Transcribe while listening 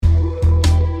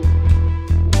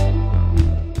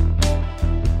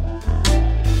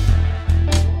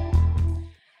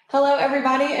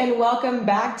and welcome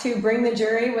back to Bring the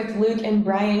Jury with Luke and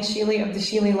Bryan Sheely of the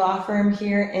Sheely Law Firm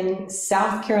here in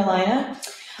South Carolina.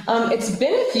 It's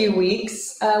been a few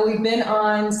weeks. We've been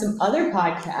on some other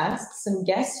podcasts, some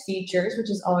guest features, which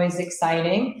is always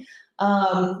exciting,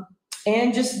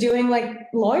 and just doing like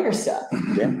lawyer stuff,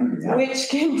 which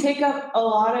can take up a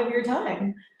lot of your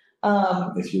time.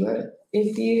 If you let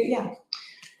it.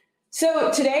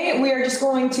 So today we are just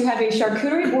going to have a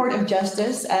charcuterie board of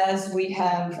justice, as we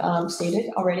have stated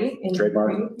already.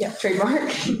 Trademark. Yeah, trademark.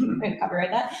 I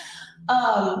copyright that.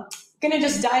 Going to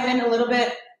just dive in a little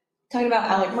bit, talking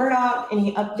about Alex Murdaugh,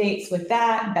 any updates with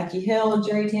that, Becky Hill,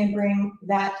 jury tampering,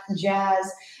 that jazz,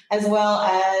 as well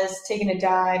as taking a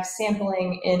dive,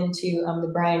 sampling into the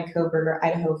Bryan Kohberger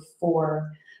Idaho 4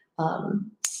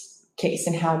 case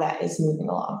and how that is moving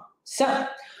along. So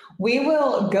we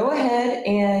will go ahead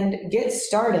and get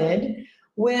started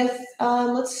with,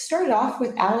 let's start it off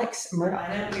with Alex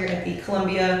Murdaugh. We're at the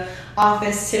Columbia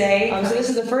office today. So this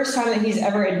is the first time that he's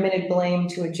ever admitted blame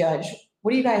to a judge.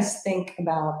 What do you guys think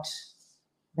about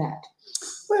that?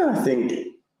 Well, I think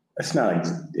that's not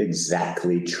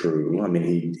exactly true. I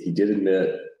mean, he did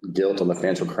admit guilt on the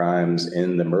financial crimes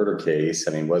in the murder case.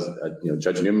 I mean,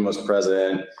 Judge Newman was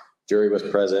present, jury was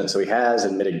present, so he has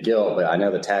admitted guilt. But I know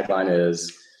the tagline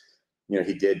is,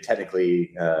 he did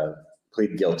technically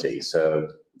plead guilty. So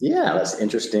yeah, that's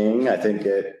interesting. I think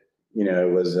it,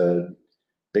 was a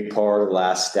big part of the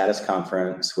last status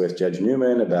conference with Judge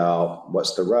Newman about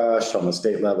what's the rush on the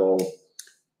state level.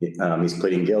 He's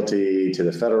pleading guilty to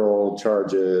the federal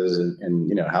charges,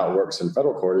 and how it works in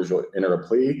federal court is you'll enter a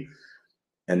plea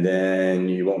and then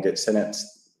you won't get sentenced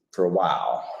for a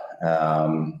while.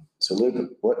 So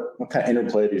Luke, what kind of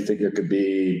interplay do you think there could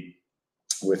be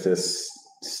with this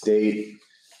state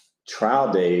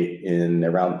trial date in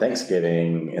around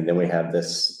Thanksgiving, and then we have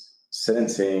this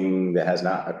sentencing that has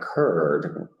not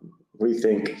occurred? What do you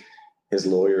think his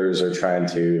lawyers are trying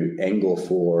to angle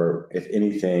for, if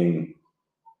anything,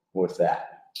 with that?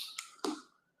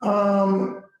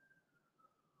 Well,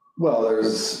 there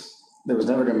was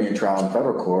never going to be a trial in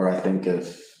federal court. I think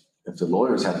if the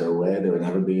lawyers had their way, there would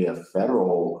never be a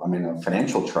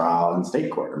financial trial in state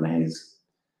court. I mean, he's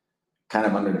kind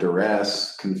of under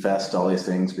duress, confessed all these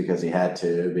things because he had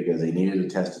to, because he needed to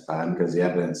testify, and because the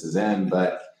evidence is in.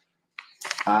 But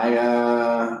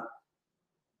I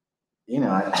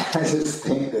just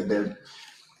think that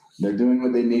they're doing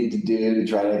what they need to do to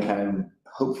try to kind of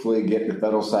hopefully get the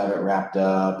federal side of it wrapped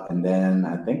up. And then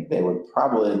I think they would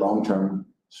probably long-term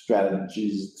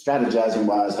strategizing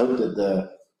wise hope that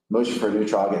the motion for a new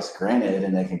trial gets granted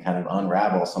and they can kind of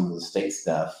unravel some of the state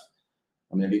stuff.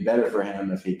 I mean, it'd be better for him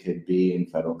if he could be in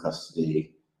federal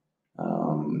custody.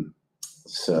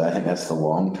 So I think that's the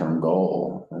long-term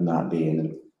goal, and not be in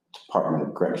the Department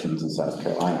of Corrections in South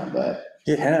Carolina. But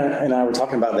yeah, and I were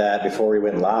talking about that before we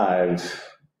went live,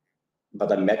 about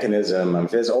the mechanism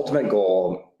of his ultimate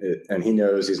goal. And he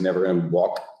knows he's never going to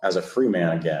walk as a free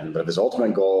man again. But if his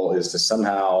ultimate goal is to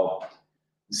somehow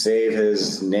save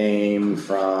his name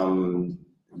from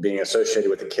being associated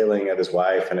with the killing of his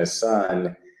wife and his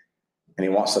son, and he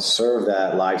wants to serve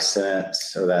that life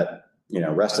sentence, or that,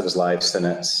 rest of his life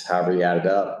sentence, however he added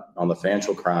up, on the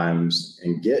financial crimes,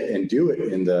 and do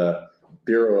it in the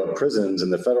Bureau of Prisons in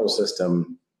the federal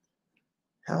system.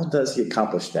 How does he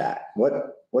accomplish that?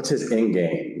 What's his end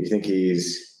game? You think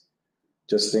he's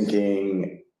just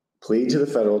thinking plead to the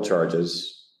federal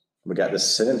charges? We got the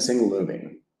sentencing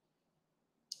looming.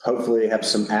 Hopefully have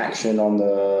some action on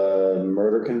the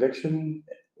murder conviction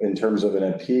in terms of an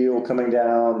appeal coming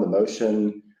down, the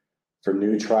motion for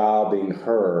new trial being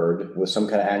heard with some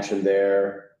kind of action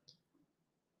there.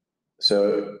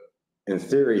 So in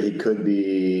theory, he could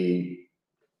be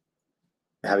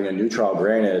having a new trial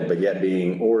granted, but yet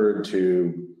being ordered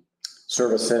to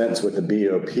serve a sentence with the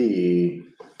BOP.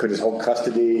 Could his whole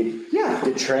custody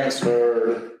get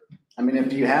transferred? I mean,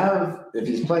 if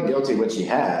he's pled guilty, which he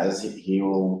has, he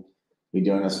will be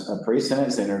doing a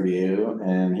pre-sentence interview,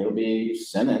 and he'll be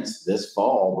sentenced this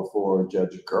fall before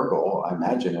Judge Gergel, I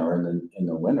imagine, or in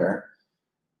the winter.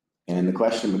 And the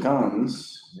question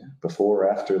becomes, before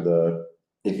or after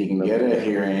if he can get a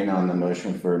hearing on the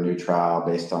motion for a new trial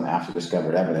based on after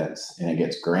discovered evidence, and it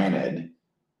gets granted,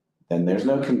 then there's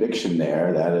no conviction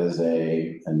there. That is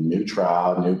a new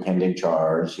trial, new pending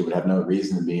charge. He would have no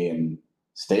reason to be in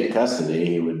state custody.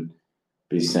 He would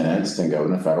be sentenced and go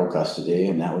into federal custody,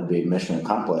 and that would be mission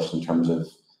accomplished in terms of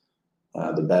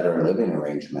the better living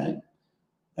arrangement.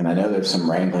 And I know there's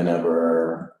some wrangling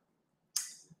over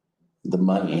the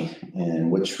money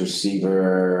and which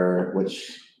receiver,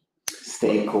 which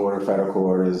state court or federal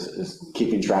court is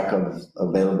keeping track of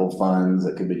available funds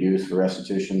that could be used for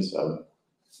restitution. So,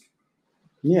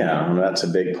 yeah, I mean, that's a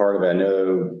big part of it. I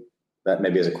know that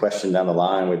maybe is a question down the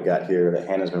line we've got here that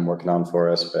Hannah's been working on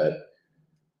for us, but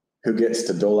who gets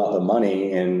to dole out the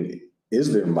money, and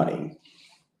is there money?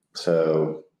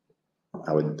 So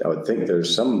I would think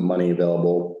there's some money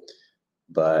available,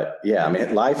 but yeah, I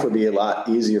mean, life would be a lot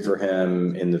easier for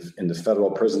him in the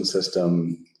federal prison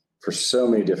system for so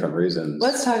many different reasons.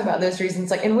 Let's talk about those reasons.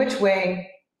 Like, in which ways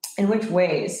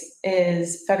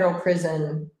is federal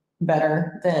prison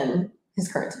better than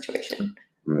his current situation?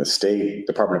 I mean, the state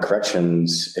Department of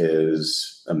Corrections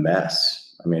is a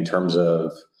mess. I mean, in terms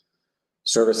of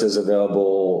services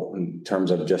available, in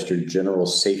terms of just your general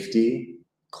safety,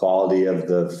 quality of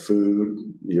the food,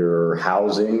 your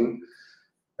housing.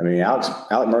 I mean, Alex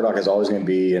Murdaugh is always going to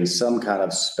be in some kind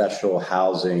of special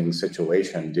housing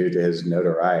situation due to his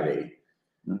notoriety.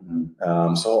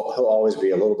 Mm-hmm. So he'll always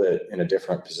be a little bit in a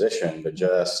different position, but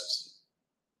just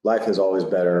life is always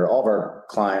better. All of our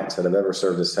clients that have ever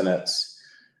served a sentence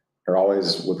are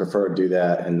always would prefer to do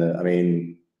that. And I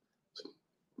mean,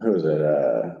 who is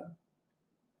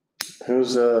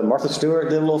it? Martha Stewart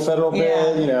did a little federal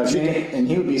bid, you know, and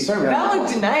he would be serving. That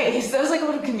looked nice. That was like a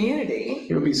little community.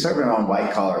 He would be serving on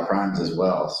white collar crimes as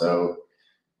well. So,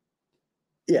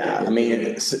 yeah, I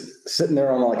mean, sitting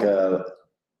there on like a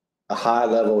high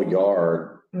level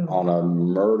yard on a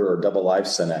murder or double life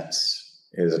sentence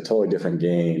is a totally different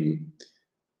game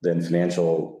than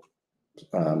financial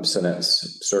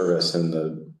sentence service in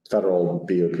the federal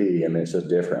BOP. I mean, it's just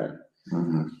different.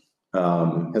 Mm-hmm.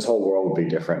 His whole world would be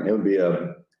different. It would be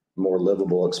a more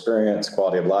livable experience,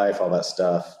 quality of life, all that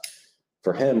stuff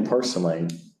for him personally.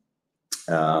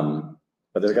 But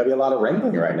there's got to be a lot of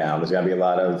wrangling right now. There's got to be a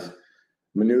lot of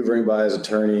maneuvering by his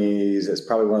attorneys. It's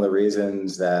probably one of the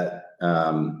reasons that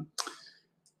the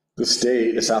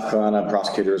South Carolina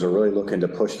prosecutors are really looking to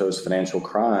push those financial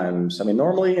crimes. I mean,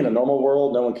 normally in a normal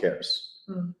world, no one cares.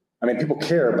 I mean, people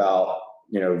care about,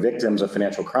 victims of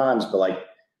financial crimes, but like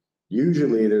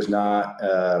usually there's not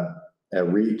a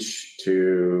reach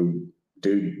to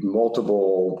do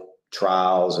multiple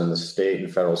trials in the state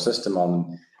and federal system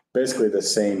on basically the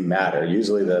same matter.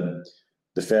 Usually the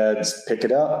feds pick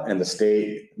it up and the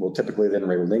state will typically then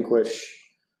relinquish,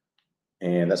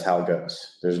 and that's how it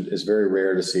goes. It's very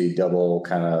rare to see double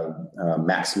kind of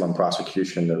maximum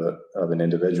prosecution of an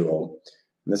individual.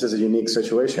 And this is a unique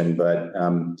situation, but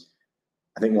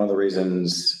I think one of the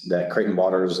reasons that Creighton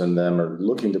Waters and them are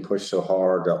looking to push so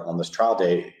hard on this trial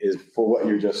date is for what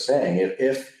you're just saying.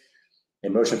 If a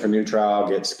motion for new trial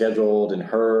gets scheduled and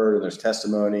heard and there's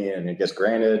testimony and it gets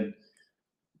granted,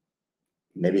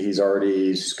 maybe he's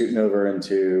already scooting over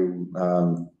into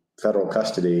federal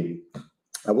custody.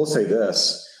 I will say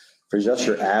this, for just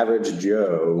your average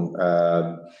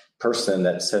Joe person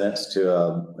that's sentenced to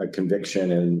a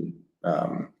conviction in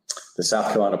the South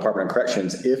Carolina Department of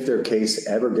Corrections, if their case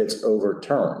ever gets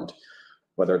overturned,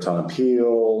 whether it's on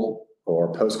appeal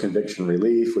or post-conviction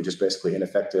relief, which is basically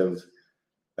ineffective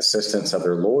assistance of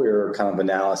their lawyer kind of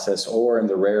analysis, or in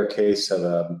the rare case of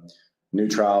a new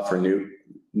trial for new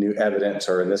evidence,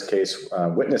 or in this case,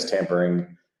 witness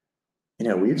tampering,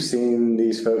 we've seen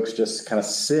these folks just kind of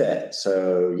sit.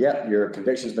 So, your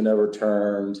conviction's been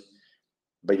overturned,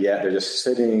 but yet they're just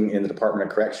sitting in the Department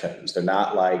of Corrections. They're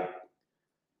not like,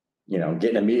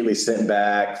 getting immediately sent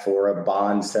back for a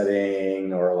bond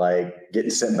setting or like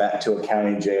getting sent back to a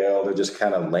county jail. They're just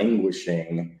kind of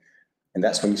languishing. And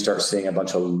that's when you start seeing a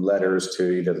bunch of letters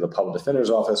to either the public defender's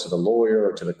office or the lawyer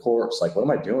or to the courts. Like, what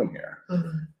am I doing here?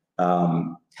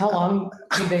 Mm-hmm. How long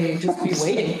could they just be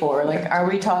waiting for? Like, are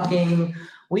we talking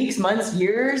weeks, months,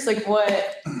 years? Like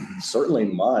what? Certainly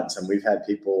months. And we've had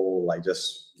people like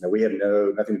just, we have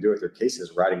nothing to do with their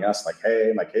cases writing us like,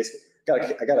 hey, my case,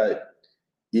 I got a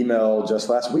email just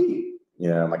last week.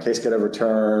 My case got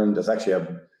overturned. It's actually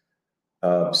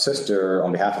a sister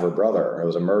on behalf of her brother. It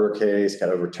was a murder case, got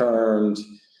overturned.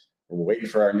 We're waiting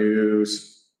for our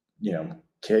news,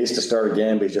 case to start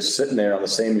again, but he's just sitting there on the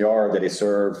same yard that he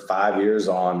served 5 years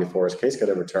on before his case got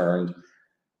overturned.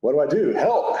 What do I do?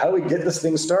 Help! How do we get this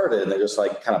thing started? And they're just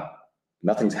like, kind of,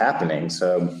 nothing's happening.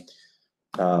 So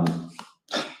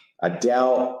I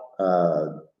doubt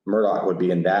Murdaugh would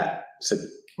be in that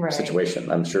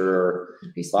situation. I'm sure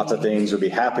lots of things would be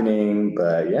happening,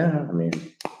 but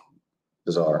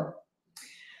bizarre.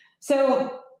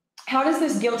 So how does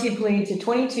this guilty plea to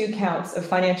 22 counts of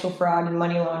financial fraud and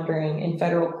money laundering in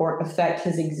federal court affect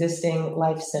his existing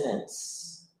life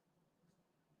sentence?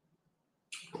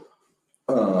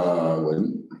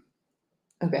 Wouldn't.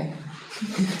 Okay.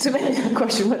 So my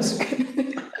question was,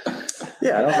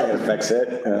 Yeah, I don't think it affects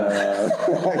it.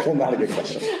 Not a good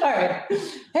question. All right.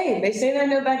 Hey, they say there are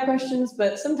no bad questions,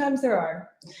 but sometimes there are.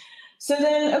 So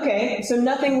then, okay, so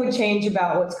nothing would change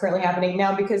about what's currently happening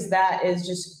now because that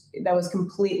was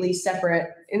completely separate,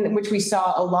 in which we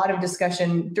saw a lot of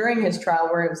discussion during his trial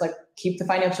where it was like, keep the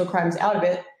financial crimes out of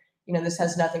it. This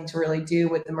has nothing to really do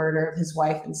with the murder of his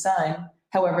wife and son.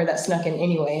 However, that snuck in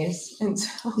anyways. And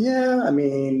so. Yeah, I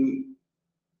mean,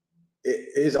 it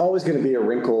is always going to be a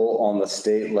wrinkle on the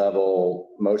state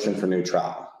level motion for new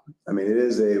trial. I mean,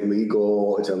 it's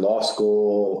a law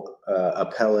school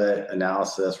appellate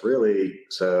analysis, really.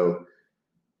 So,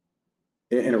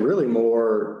 and really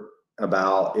more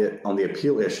about it on the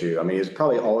appeal issue. I mean, it's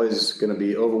probably always going to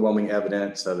be overwhelming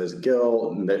evidence of his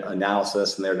guilt and the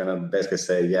analysis, and they're going to basically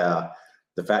say, yeah,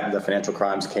 the fact that the financial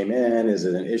crimes came in, is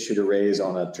it an issue to raise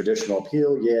on a traditional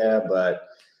appeal? Yeah, but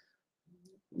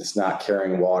it's not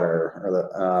carrying water.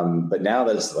 But now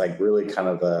that it's like really kind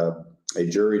of a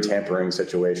jury tampering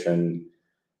situation,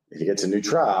 if he gets a new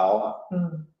trial,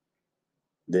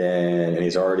 then, and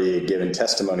he's already given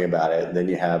testimony about it, then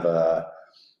you have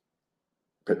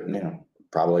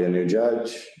probably a new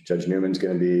judge. Judge Newman's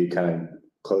going to be kind of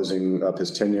closing up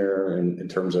his tenure in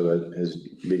terms of his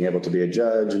being able to be a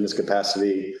judge in this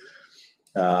capacity,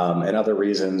 and other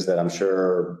reasons that I'm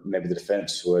sure maybe the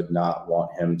defense would not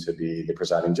want him to be the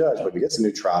presiding judge. But if he gets a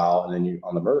new trial, and then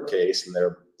on the murder case, and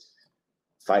they're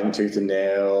fighting tooth and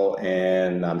nail,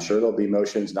 and I'm sure there'll be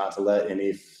motions not to let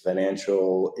any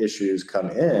financial issues come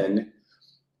in.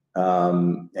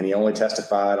 And he only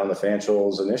testified on the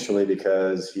financials initially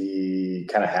because he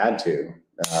kind of had to.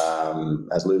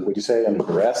 As Luke, would you say, under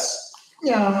duress?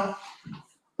 Yeah.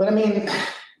 But I mean,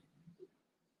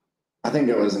 I think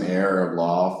it was an error of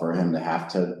law for him to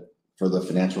for the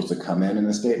financials to come in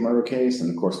the state murder case.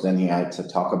 And of course, then he had to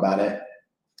talk about it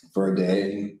for a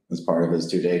day as part of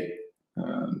his 2-day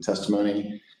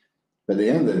testimony. But at the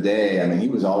end of the day, I mean, he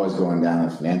was always going down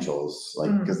the financials,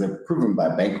 because they're proven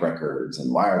by bank records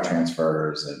and wire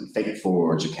transfers and fake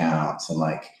forge accounts. And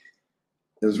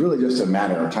it was really just a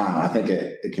matter of time. I think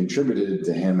it contributed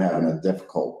to him having a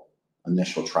difficult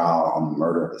initial trial on the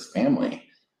murder of his family.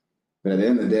 But at the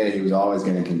end of the day, he was always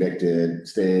getting convicted,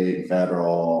 state,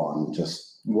 federal, and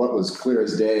just what was clear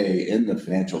as day in the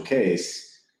financial case.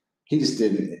 He just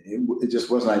didn't, it just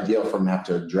wasn't ideal for him to have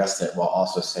to address it while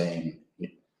also saying,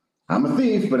 I'm a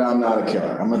thief, but I'm not a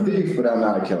killer. I'm a thief, but I'm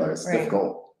not a killer. It's a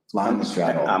difficult line to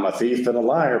straddle. I'm a thief and a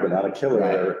liar, but not a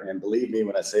killer. Right. And believe me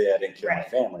when I say I didn't kill my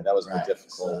family. That was really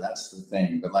difficult. So that's the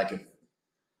thing. But I think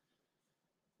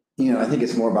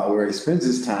it's more about where he spends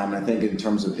his time. And I think in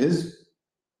terms of his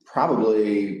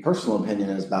probably personal opinion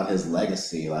is about his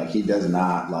legacy. He does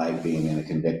not like being in a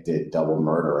convicted double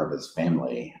murder of his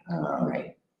family.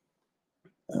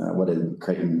 What did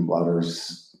Creighton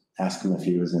Waters ask him if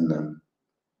he was in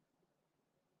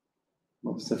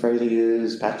what was the phrase he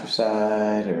used?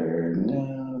 Patricide, or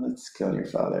no, let's kill your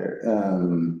father.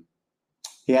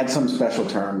 He had some special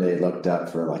term they looked up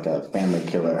for a family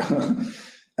killer.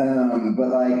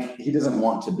 But he doesn't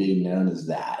want to be known as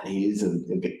that. He's a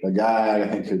guy, I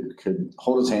think, who could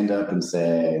hold his hand up and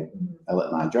say, I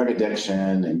let my drug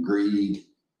addiction and greed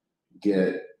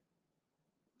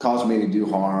cause me to do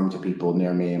harm to people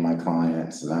near me and my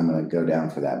clients, and I'm going to go down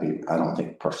for that. I don't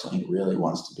think personally he really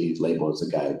wants to be labeled as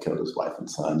a guy who killed his wife and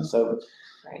son. So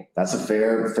that's a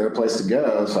fair place to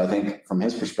go. So I think from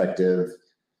his perspective,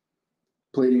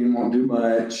 pleading won't do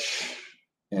much.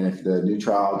 And if the new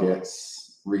trial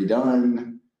gets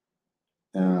redone,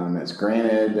 it's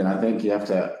granted, then I think you have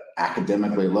to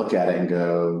academically look at it and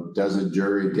go, does a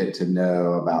jury get to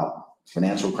know about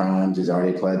financial crimes he's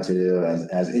already pled to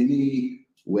as any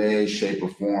way, shape, or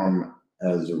form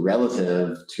as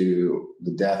relative to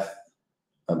the death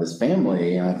of his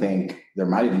family? And I think there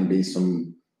might even be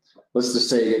some, let's just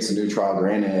say he gets a new trial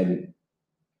granted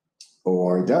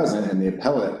or he doesn't, and the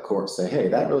appellate courts say, hey,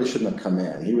 that really shouldn't have come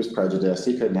in. He was prejudiced.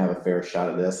 He couldn't have a fair shot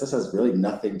at this. This has really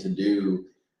nothing to do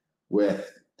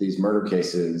with these murder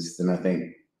cases. Then I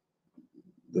think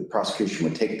the prosecution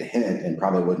would take the hint and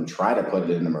probably wouldn't try to put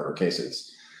it in the murder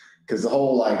cases. Because the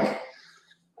whole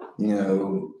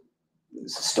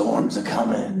storms are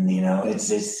coming,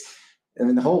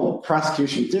 the whole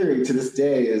prosecution theory to this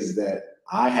day is that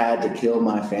I had to kill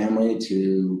my family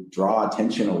to draw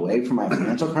attention away from my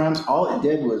financial crimes. All it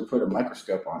did was put a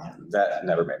microscope on him. That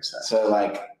never makes sense. So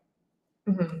at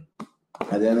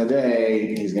the end of the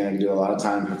day, he's going to do a lot of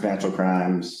time for financial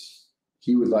crimes.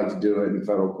 He would like to do it in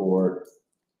federal court.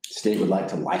 State would like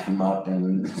to life him up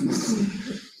in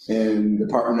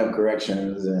Department of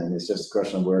Corrections, and it's just a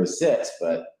question of where he sits.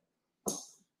 But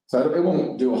So it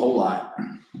won't do a whole lot.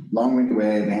 Long-winded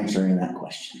way of answering that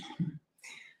question.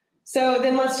 So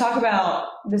then let's talk about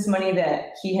this money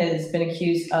that he has been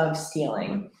accused of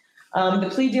stealing. The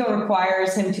plea deal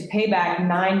requires him to pay back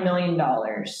 $9 million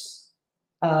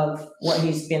of what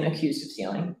he's been accused of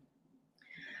stealing.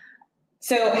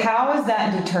 So how is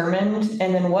that determined?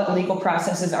 And then what legal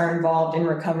processes are involved in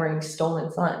recovering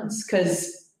stolen funds?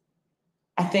 Because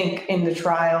I think in the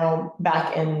trial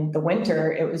back in the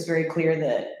winter, it was very clear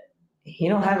that he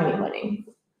don't have any money.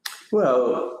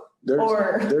 Well,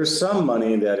 there's some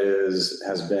money that is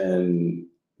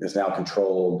now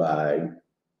controlled by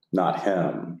not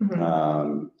him.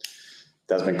 Mm-hmm.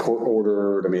 That's been court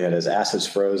ordered. I mean, his assets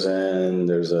frozen.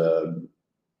 There's a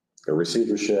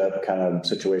receivership kind of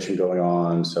situation going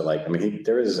on. So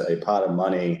there is a pot of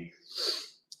money,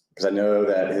 because I know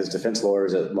that his defense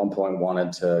lawyers at one point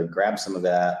wanted to grab some of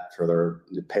that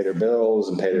to pay their bills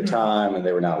and pay their time, and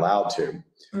they were not allowed to.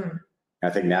 Mm. I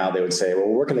think now they would say, well,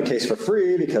 we're working the case for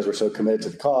free because we're so committed to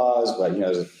the cause. But,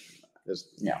 there's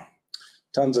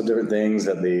tons of different things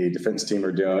that the defense team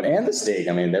are doing, and the state.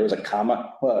 I mean, there was a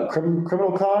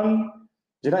criminal con.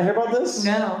 Did I hear about this?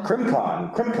 No.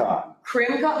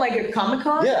 CrimCon, like a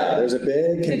Comic-Con? Yeah, there's a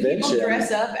big convention. Did people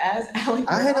dress up as Alex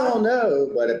Murdaugh? I don't know,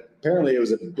 but apparently it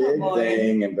was a big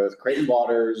thing, and both Creighton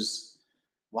Waters.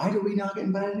 Why did we not get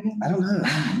invited again? I don't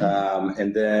know.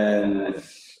 And then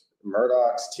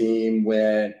Murdaugh's team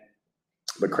went,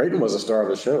 but Creighton was a star of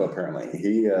the show. Apparently,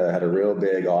 he had a real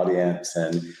big audience,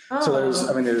 and so there's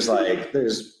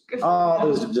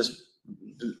just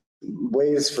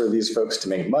ways for these folks to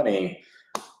make money.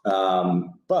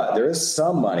 But there is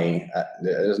some money.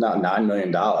 There's not $9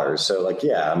 million. So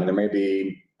there may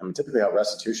be. Typically how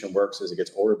restitution works is it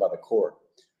gets ordered by the court,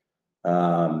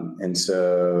 and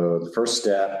so the first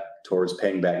step towards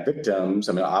paying back victims.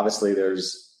 Obviously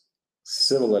there's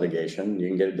civil litigation. You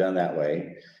can get it done that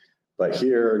way. But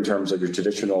here, in terms of your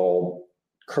traditional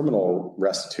criminal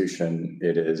restitution,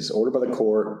 it is ordered by the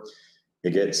court.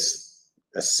 It gets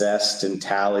assessed and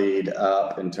tallied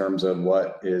up in terms of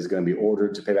what is going to be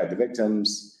ordered to pay back the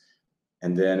victims.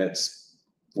 And then it's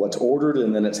what's ordered,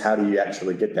 and then it's how do you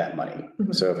actually get that money.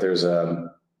 Mm-hmm. So if there's and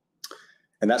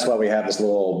that's why we have this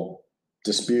little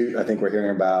dispute I think we're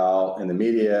hearing about in the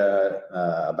media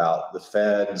about the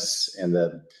feds and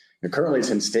currently it's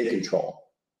in state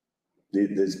control,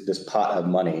 this pot of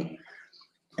money.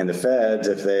 And the feds,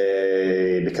 if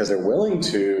they're willing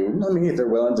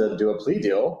to do a plea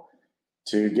deal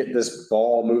to get this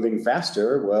ball moving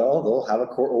faster, well, they'll have a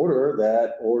court order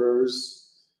that orders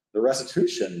the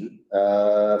restitution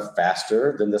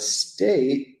faster than the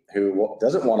state, who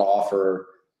doesn't want to offer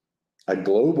a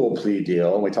global plea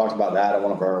deal. And we talked about that on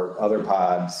one of our other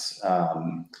pods.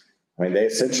 They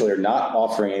essentially are not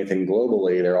offering anything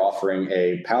globally. They're offering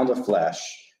a pound of flesh,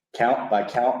 count by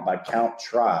count by count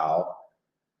trial,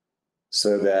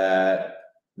 so that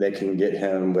they can get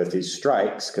him with these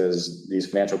strikes, because these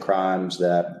financial crimes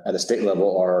that at the state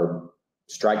level are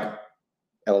strike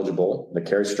eligible, that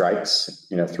carry strikes,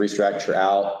 3 strikes you're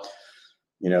out,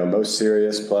 most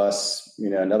serious plus,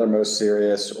 another most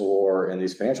serious, or in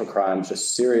these financial crimes,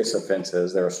 just serious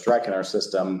offenses. They're a strike in our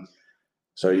system.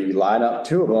 So you line up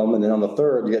 2 of them, and then on the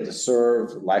 3rd, you get to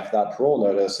serve life without parole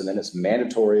notice, and then it's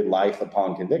mandatory life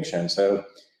upon conviction. So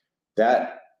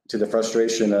that, to the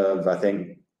frustration of, I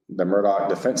think, the Murdaugh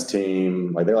defense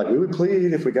team, they're like, we would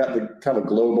plead if we got the kind of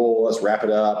global, let's wrap it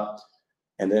up,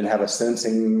 and then have a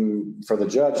sentencing for the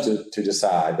judge to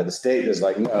decide. But the state is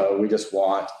like, no, we just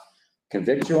want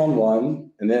convict you on one,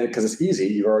 and then, because it's easy,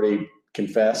 you've already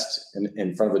confessed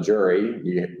in front of a jury,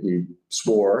 you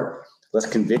swore, let's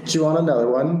convict you on another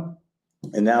one,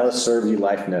 and now let's serve you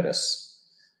life notice,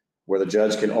 where the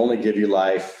judge can only give you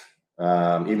life,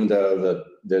 even though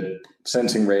the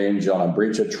sentencing range on a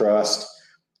breach of trust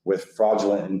with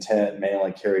fraudulent intent may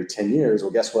only carry 10 years.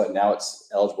 Well, guess what? Now it's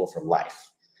eligible for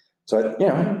life. So,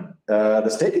 the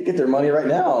state could get their money right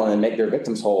now and make their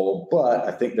victims whole, but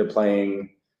I think they're playing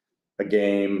a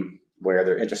game where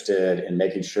they're interested in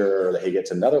making sure that he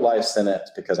gets another life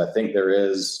sentence, because I think there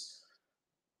is,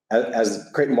 as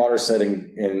Creighton Waters said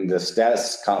in the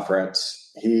status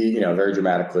conference, he, very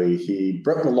dramatically, he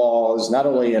broke the laws, not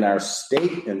only in our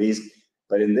state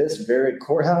but in this very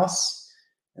courthouse.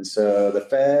 And so the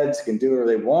feds can do whatever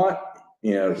they want.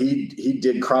 He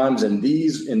did crimes in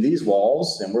these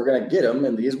walls, and we're going to get him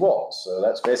in these walls. So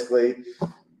that's basically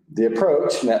the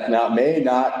approach. Now, it may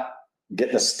not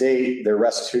get the state their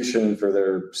restitution for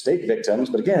their state victims,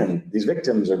 but again, these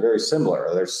victims are very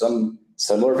similar. There's some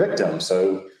similar victims.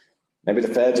 So maybe the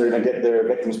feds are going to get their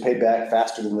victims paid back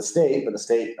faster than the state, but the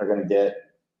state are going to get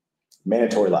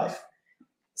mandatory life.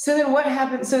 So then what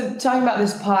happens? So talking about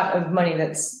this pot of money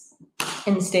that's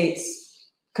in the state's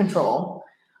control,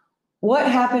 what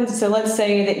happens? So let's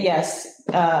say that, yes,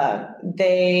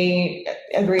 they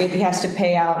agree he has to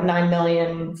pay out $9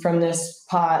 million from this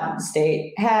pot the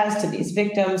state has to these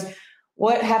victims.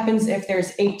 What happens if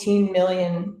there's 18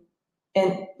 million?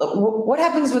 And what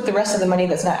happens with the rest of the money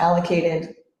that's not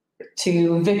allocated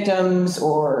to victims,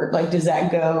 or like, does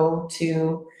that go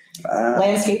to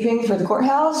landscaping for the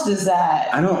courthouse? Does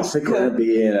that? I don't think we're going to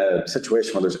be in a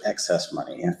situation where there's excess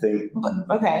money. I think.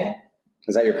 Okay.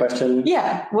 Is that your question?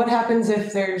 Yeah. What happens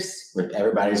if there's? If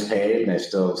everybody's paid and they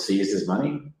still seized his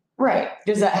money? Right.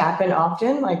 Does that happen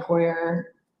often? Like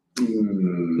where?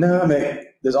 No, I mean,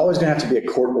 there's always going to have to be a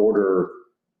court order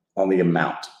on the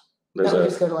amount. That would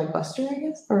just go to like Buster, I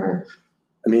guess, or?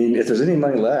 I mean, if there's any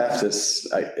money left,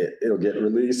 it'll get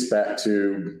released back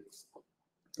to,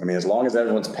 I mean, as long as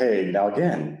everyone's paid. Now,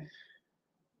 again,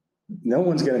 no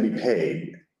one's going to be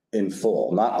paid in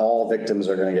full. Not all victims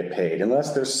are going to get paid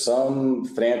unless there's some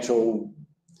financial,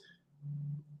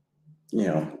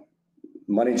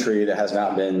 money tree that has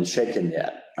not been shaken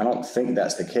yet. I don't think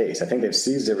that's the case. I think they've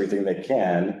seized everything they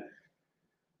can.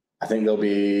 I think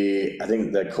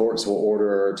the courts will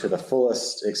order to the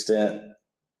fullest extent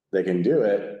they can do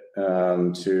it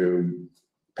to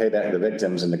pay back the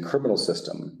victims in the criminal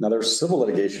system. Now there's civil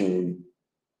litigation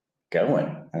going.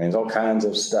 I mean, there's all kinds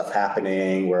of stuff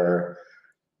happening where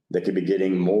they could be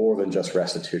getting more than just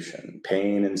restitution,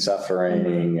 pain and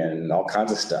suffering and all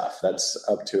kinds of stuff. That's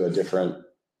up to a different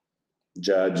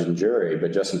judge and jury.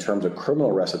 But just in terms of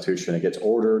criminal restitution, it gets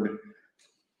ordered.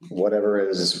 Whatever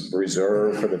is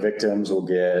reserved for the victims will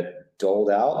get doled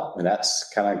out, and that's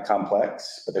kind of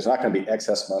complex. But there's not going to be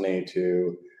excess money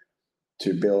to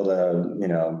build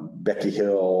a Becky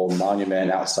Hill monument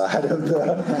outside of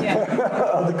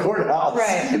the courthouse.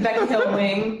 Right, the Becky Hill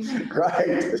wing. Right.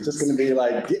 It's just going to be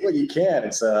like, get what you can.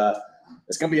 It's going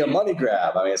to be a money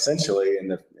grab. I mean, essentially, in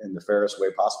the fairest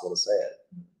way possible to say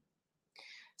it.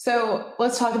 So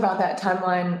let's talk about that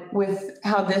timeline with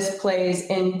how this plays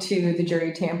into the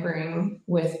jury tampering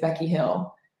with Becky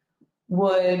Hill.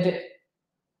 Would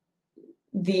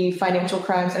the financial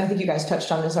crimes, and I think you guys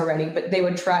touched on this already, but they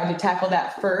would try to tackle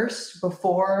that first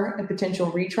before a potential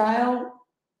retrial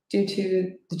due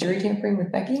to the jury tampering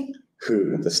with Becky?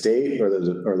 Who, the state or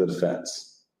the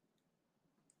defense?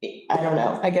 I don't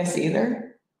know. I guess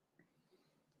either.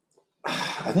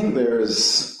 I think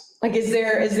there's... Like, is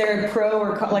there a pro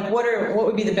or con, like what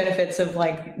would be the benefits of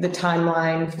like the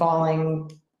timeline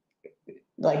falling,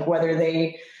 like whether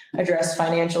they address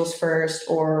financials first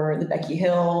or the Becky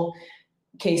Hill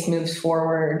case moves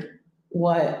forward?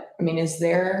 Is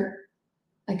there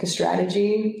like a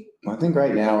strategy? Well, I think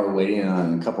right now we're waiting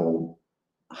on a couple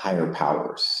higher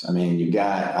powers. I mean, we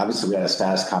got a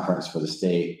status conference for the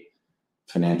state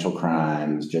financial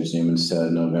crimes. Judge Newman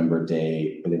said November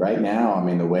date. But right now, I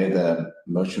mean, the way the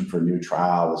motion for new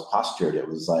trial was postured, it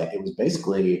was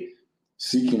basically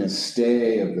seeking a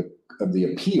stay of the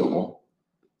appeal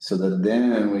so that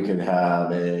then we could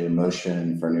have a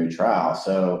motion for new trial.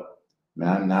 So, I mean,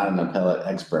 I'm not an appellate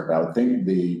expert, but I would think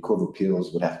the Court of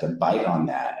Appeals would have to bite on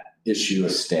that, issue a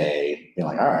stay, be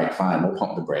like, all right, fine, we'll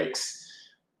pump the brakes.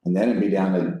 And then it'd be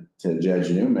down to Judge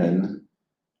Newman,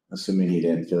 assuming he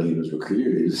didn't feel he was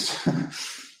recused,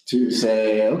 to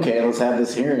say, okay, let's have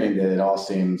this hearing that it all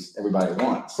seems everybody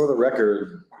wants. For the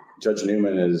record, Judge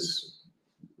Newman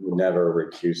would never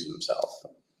recuse himself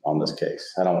on this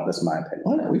case. This is my opinion.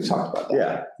 Well, we've talked about that.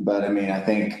 Yeah. But I mean, I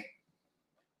think,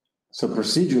 so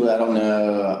procedurally, I don't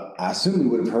know. I assume we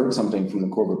would have heard something from the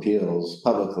Court of Appeals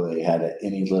publicly had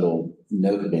any little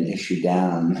note been issued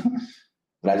down.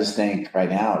 But I just think right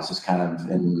now it's just kind of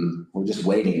we're just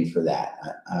waiting for that.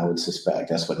 I would suspect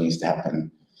that's what needs to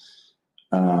happen.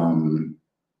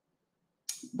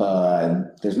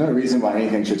 But there's no reason why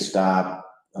anything should stop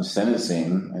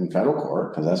sentencing in federal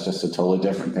court, because that's just a totally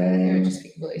different thing. They're just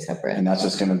completely separate. And that's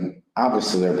just going to,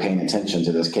 obviously they're paying attention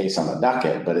to this case on the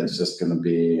docket, but it's just going to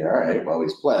be, all right, well,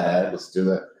 he's pled, let's do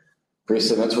the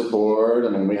pre-sentence report. I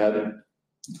mean,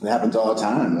 it happens all the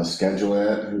time. They'll schedule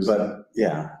it. But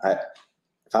yeah,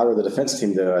 if I were the defense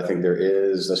team, though, I think there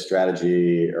is a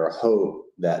strategy or a hope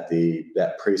that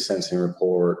that pre-sentencing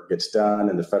report gets done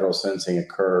and the federal sentencing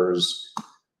occurs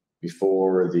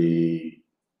before the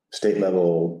state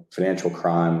level financial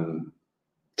crime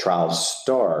trials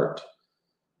start.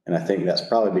 And I think that's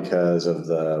probably because of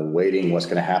the waiting, what's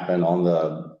going to happen on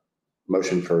the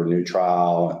motion for new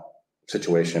trial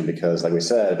situation. Because like we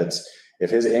said, if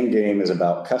his end game is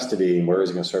about custody and where is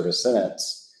he going to serve his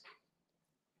sentence,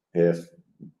 if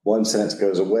one sentence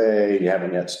goes away, you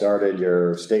haven't yet started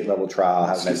your state level trial,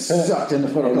 haven't been sucked in the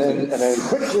foot, and then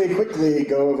quickly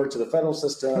go over to the federal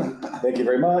system. Thank you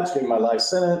very much. Give me my life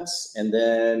sentence, and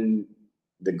then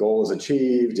the goal is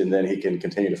achieved, and then he can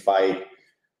continue to fight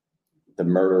the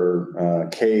murder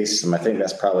case. And I think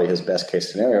that's probably his best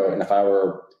case scenario. And if I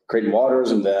were Creighton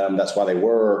Waters and them, that's why they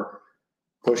were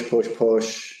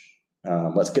push.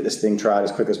 Let's get this thing tried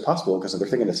as quick as possible, because they're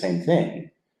thinking the same thing.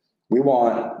 We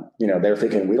want, they're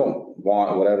thinking we don't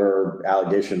want whatever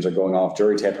allegations are going off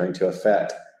jury tampering to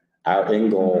affect our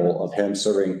end goal of him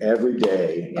serving every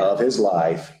day of his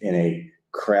life in a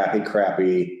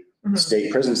crappy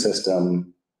state prison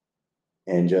system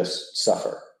and just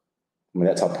suffer. I mean,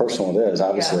 that's how personal it is,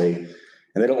 obviously. Yeah.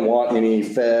 And they don't want any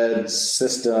Fed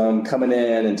system coming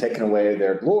in and taking away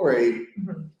their glory.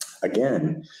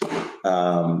 Again,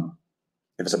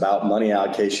 if it's about money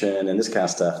allocation and this kind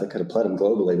of stuff, they could have pled them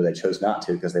globally, but they chose not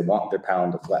to because they want their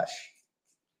pound of flesh.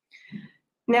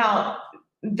 Now,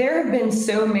 there have been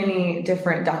so many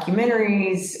different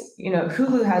documentaries.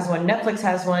 Hulu has one, Netflix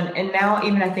has one, and now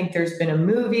even I think there's been a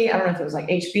movie. I don't know if it was like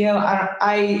HBO.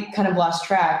 I kind of lost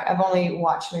track. I've only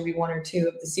watched maybe one or two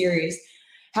of the series.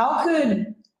 How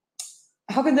could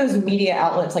those media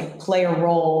outlets play a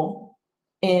role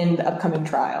in the upcoming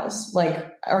trials?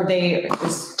 Are they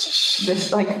just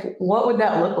what would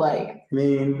that look like? I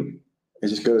mean, it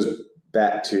just goes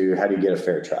back to, how do you get a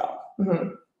fair trial?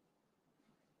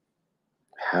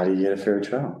 How do you get a fair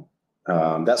trial?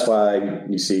 That's why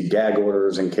you see gag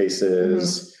orders in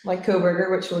cases. Like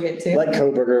Kohberger, which we'll get to. Like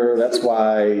Kohberger, that's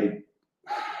why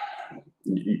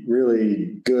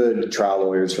really good trial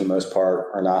lawyers, for the most part,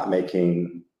 are not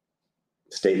making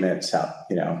statements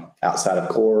outside of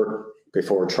court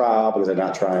before trial, because they're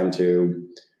not trying to,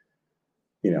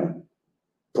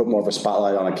 put more of a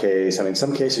spotlight on a case. I mean,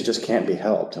 some cases just can't be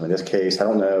helped. I mean, this case, I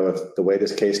don't know if the way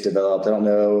this case developed, I don't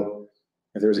know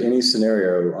if there's any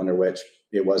scenario under which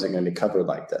it wasn't going to be covered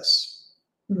like this,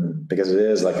 because it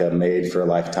is like a made for a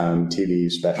lifetime TV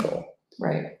special.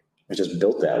 Right. It's just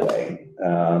built that way.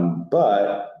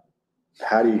 But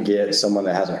how do you get someone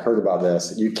that hasn't heard about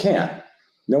this? You can't.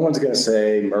 No one's going to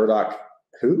say Murdaugh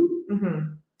who?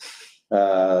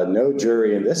 No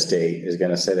jury in this state is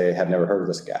going to say they have never heard of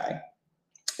this guy.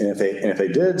 And if they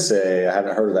did say, I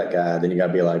haven't heard of that guy, then you got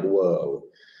to be like, whoa,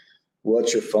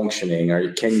 what's your functioning?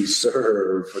 Can you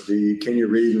serve? Can you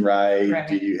read and write? Right.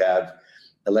 Do you have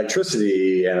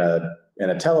electricity and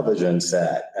a television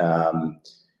set?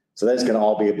 So that's going to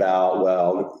all be about,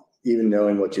 well, even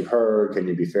knowing what you've heard, can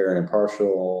you be fair and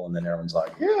impartial? And then everyone's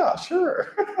like, yeah,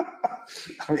 sure.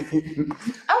 I want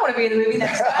to be in the movie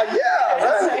next time.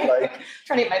 Yeah, right.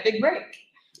 Trying to get my big break.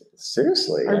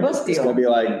 Seriously. Or book deal. It's going to be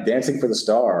like Dancing for the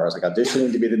Stars,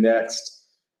 auditioning to be the next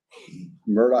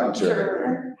Murdaugh juror.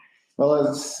 Sure.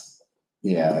 Well,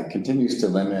 it continues to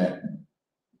limit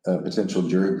a potential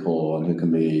jury pool and who can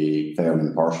be fair and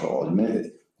impartial. I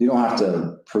mean, you don't have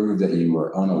to prove that you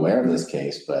were unaware of this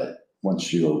case, but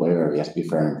once you're aware, you have to be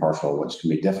fair and impartial, which can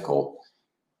be difficult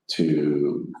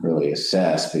to really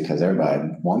assess, because everybody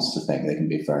wants to think they can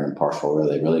be fair and impartial, whether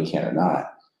they really can or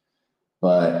not.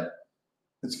 But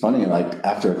it's funny,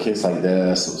 after a case like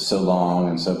this, it was so long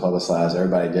and so publicized,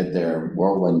 everybody did their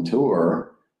whirlwind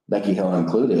tour, Becky Hill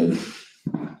included,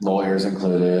 lawyers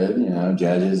included,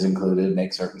 judges included,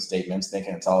 make certain statements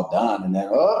thinking it's all done. And then,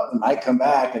 it might come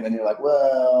back. And then you're like,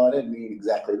 well, I didn't mean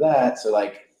exactly that. So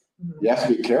you have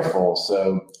to be careful.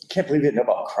 So I can't believe you didn't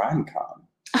know about CrimeCon.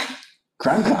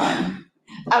 CrimeCon.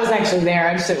 I was actually there.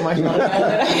 I just didn't watch all of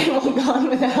that. I won't go on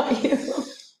without you.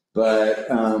 But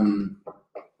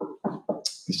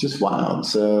it's just wild.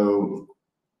 So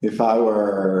if I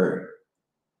were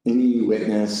any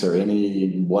witness or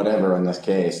any whatever in this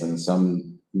case, and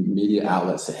some media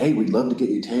outlet said, hey, we'd love to get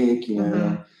you take,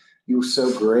 you were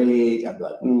so great, I'd be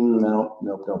like, nope.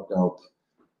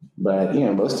 But,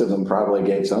 most of them probably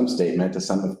gave some statement to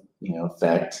some,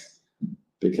 effect,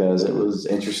 because it was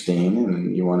interesting,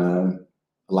 and a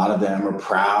lot of them are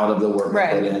proud of the work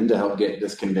they put in to help get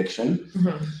this conviction.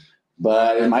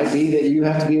 But it might be that you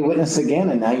have to be a witness again,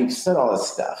 and now you've said all this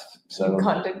stuff. So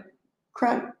what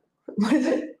is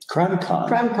it?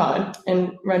 CrimeCon.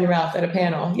 And run your mouth at a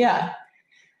panel. Yeah.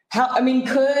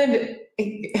 Could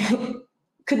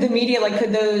the media,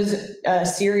 could those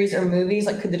series or movies,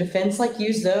 could the defense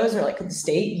use those, or could the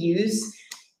state use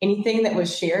anything that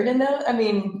was shared in those? I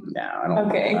mean, no, I don't.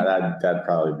 Okay. That'd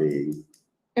probably be.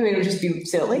 It would just be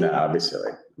silly. No, it'd be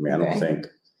silly. I don't think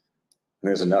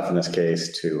there's enough in this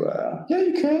case to. Yeah,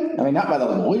 you could. Not by the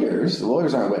lawyers. The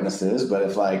lawyers aren't witnesses, but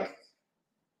if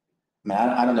mean,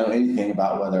 I don't know anything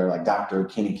about whether like Dr.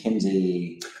 Kenny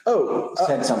Kinsey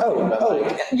said something.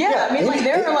 Yeah, I mean, like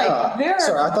there are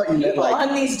sorry, I thought you meant people like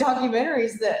on these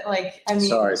documentaries that like, I mean.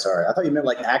 Sorry. I thought you meant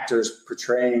like actors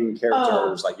portraying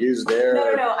characters, like use their.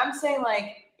 No. I'm saying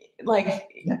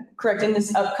correct, in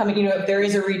this upcoming, if there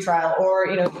is a retrial or,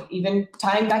 even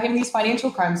tying back into these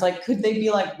financial crimes, like, could they be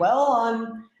like, well,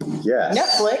 on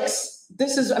Netflix,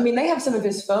 they have some of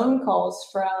his phone calls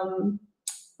from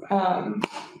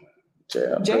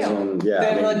jail.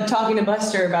 They're like talking to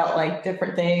Buster about like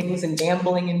different things and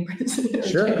gambling in prison.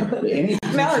 Sure. Any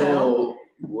potential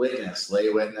witness, lay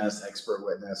witness, expert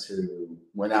witness who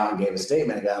went out and gave a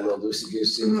statement and got a little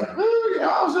loosey-goosey, like,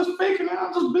 I was just faking it, I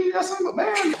was just BSing, but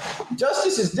man,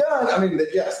 justice is done. I mean,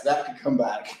 yes, that could come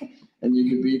back and you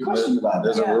could be questioned about it.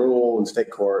 There's a rule in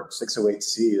state court,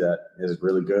 608C, that is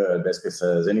really good. Basically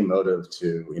says any motive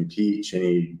to impeach,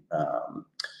 any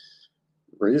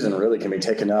reason really can be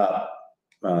taken up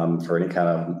for any kind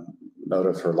of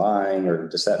motive for lying or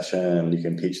deception. You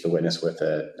can impeach the witness with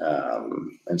it.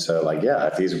 And so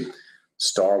if these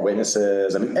star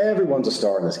witnesses, everyone's a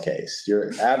star in this case.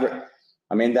 Your average,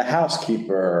 the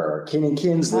housekeeper, Kenny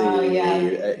Kinsley,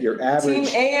 your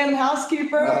average Team AM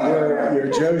housekeeper,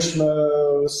 your Joe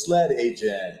Schmo sled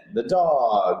agent, the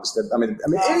dogs,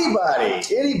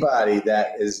 anybody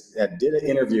that did an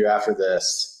interview after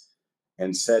this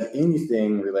and said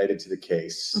anything related to the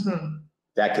case,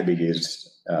 that could be used.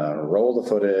 Roll the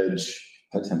footage.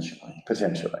 Potentially.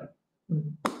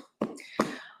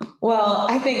 Well,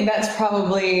 I think that's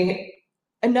probably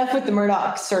enough with the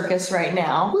Murdaugh circus right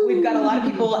now. We've got a lot of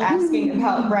people asking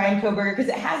about Bryan Kohberger because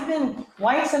it has been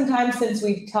quite some time since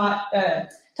we've talked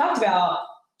about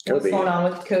what's going on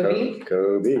with Kobe.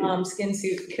 Skin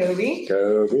suit Kobe.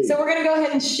 So we're going to go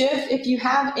ahead and shift. If you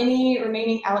have any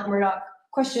remaining Alex Murdaugh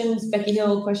questions, Becky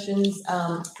Hill questions,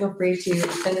 feel free to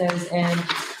send those in.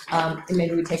 And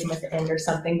maybe we take them at the end or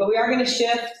something. But we are going to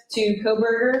shift to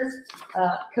Kohberger,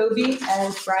 Kobe,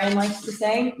 as Bryan likes to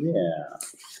say. Yeah.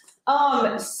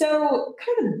 So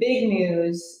kind of the big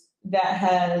news that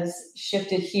has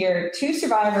shifted here, 2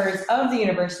 survivors of the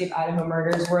University of Idaho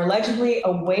murders were allegedly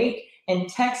awake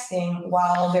and texting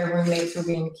while their roommates were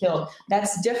being killed.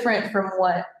 That's different from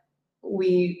what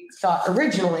we thought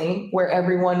originally, where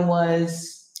everyone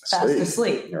was fast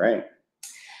asleep. You're right.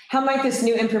 How might this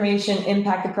new information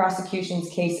impact the prosecution's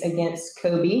case against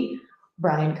Kobe,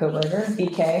 Bryan Kohberger,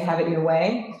 BK, have it your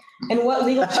way? And what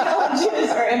legal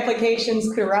challenges or implications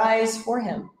could arise for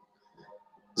him?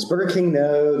 Does Burger King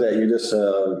know that you're just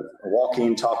a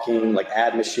walking, talking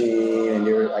ad machine, and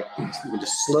you're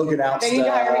just slogan out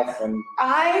stuff? And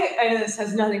this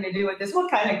has nothing to do with this. What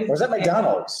kind of? Or is that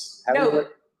McDonald's? No,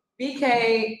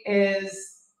 BK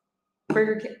is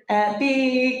Burger King. At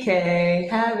BK,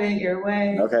 have it your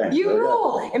way. Okay. You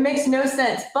rule. It makes no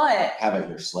sense, but have it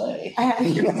your sleigh.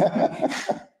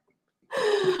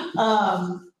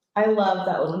 I love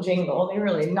that little jingle. They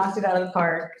really knocked it out of the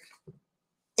park.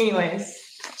 Anyways.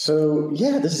 So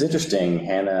this is interesting,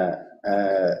 Hannah.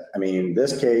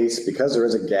 This case, because there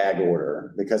is a gag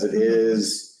order, because it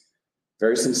is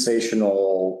very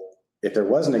sensational. If there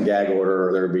wasn't a gag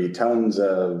order, there would be tons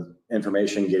of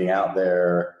information getting out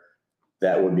there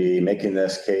that would be making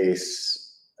this case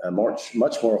a much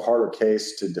more harder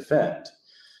case to defend.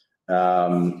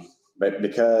 But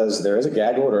because there is a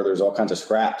gag order, there's all kinds of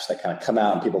scraps that kind of come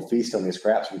out, and people feast on these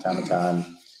scraps from time to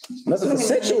time. And that's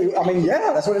essentially,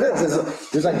 that's what it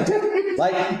is. There's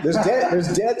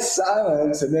dead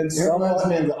silence, and then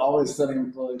someone's always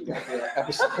studying the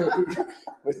episode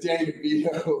with Danny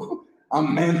DeVito.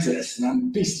 I'm Mantis, and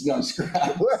I'm feasting on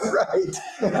scraps. Right.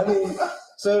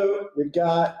 So we've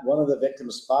got one of the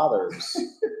victim's fathers.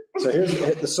 So here's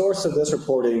the source of this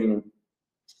reporting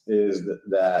is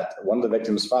that one of the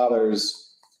victim's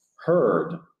fathers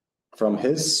heard from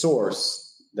his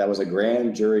source that was a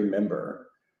grand jury member.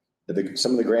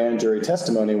 Some of the grand jury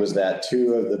testimony was that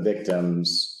 2 of the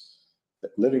victims,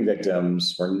 living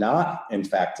victims, were not in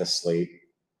fact asleep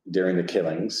during the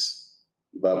killings,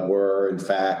 but were in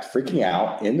fact freaking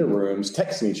out in the rooms,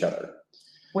 texting each other.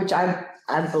 Which I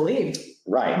believe.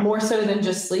 Right. More so than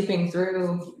just sleeping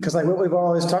through. Because what we've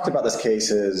always talked about this case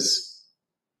is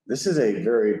this is a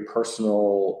very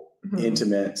personal,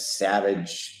 intimate,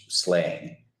 savage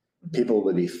slaying. People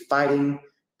would be fighting.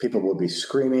 People will be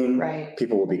screaming. Right.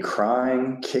 People will be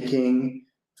crying, kicking,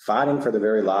 fighting for their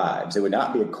very lives. It would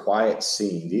not be a quiet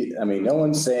scene. No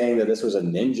one's saying that this was a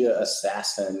ninja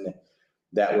assassin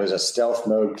that was a stealth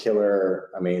mode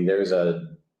killer. There's a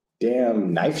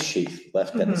damn knife sheath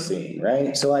left at the scene,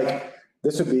 right? So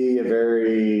this would be a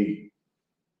very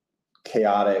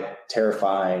chaotic,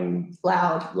 terrifying,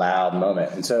 loud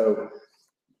moment. And so,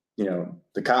 you know,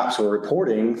 the cops were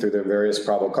reporting through their various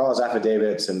probable cause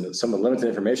affidavits and some of the limited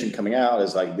information coming out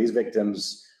is like, these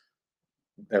victims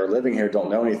that are living here don't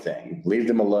know anything. Leave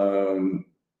them alone.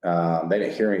 They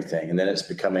didn't hear anything. And then it's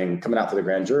coming out to the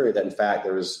grand jury that in fact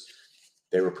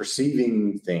they were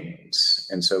perceiving things.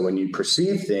 And so when you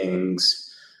perceive things,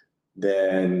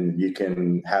 then you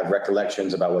can have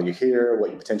recollections about what you hear,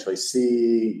 what you potentially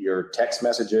see, your text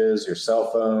messages, your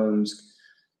cell phones.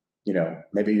 You know,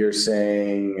 maybe you're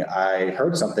saying, I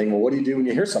heard something. Well, what do you do when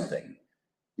you hear something?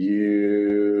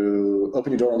 You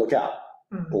open your door and look out.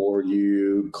 Mm-hmm. Or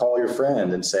you call your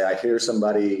friend and say, I hear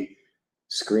somebody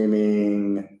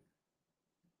screaming.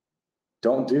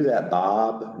 Don't do that,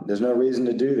 Bob. There's no reason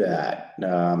to do that.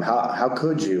 How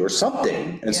could you? Or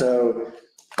something. And so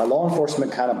by law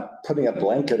enforcement kind of putting a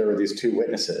blanket over these two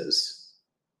witnesses,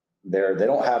 they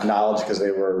don't have knowledge because they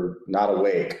were not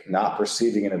awake, not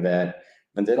perceiving an event.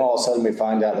 And then all of a sudden we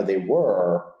find out that they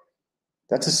were.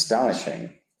 That's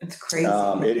astonishing. It's crazy.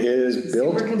 It is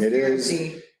built. It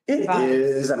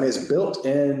is. I mean, it's built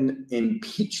in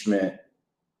impeachment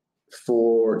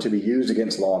to be used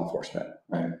against law enforcement,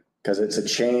 right? Because it's a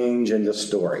change in the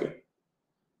story.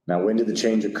 Now, when did the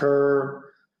change occur?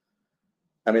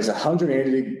 I mean, it's a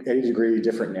 180 degree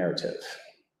different narrative.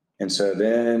 And so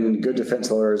then good defense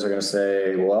lawyers are going to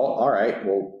say, well, all right,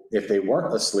 well, if they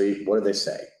weren't asleep, what did they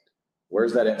say?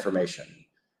 Where's that information?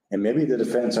 And maybe the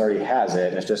defense already has it,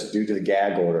 and it's just due to the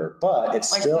gag order, but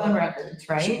it's like still phone records,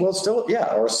 right? Well, still,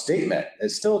 yeah, or a statement.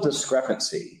 It's still a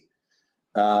discrepancy.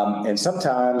 And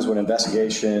sometimes when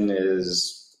investigation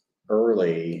is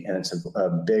early and it's a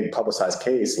big publicized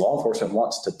case, law enforcement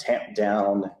wants to tamp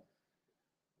down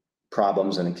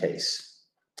problems in a case.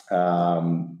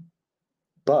 But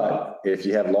if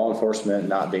you have law enforcement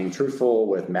not being truthful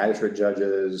with magistrate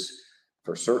judges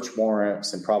for search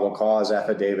warrants and probable cause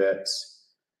affidavits,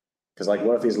 because like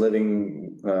what if these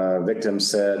living victims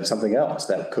said something else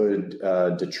that could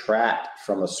detract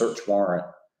from a search warrant,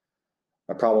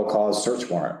 a probable cause search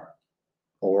warrant,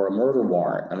 or a murder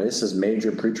warrant? I mean, this is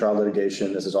major pretrial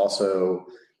litigation. This is also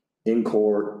in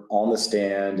court, on the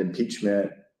stand,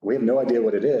 impeachment. We have no idea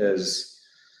what it is.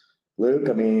 Luke,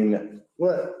 I mean,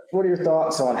 what are your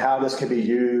thoughts on how this could be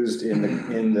used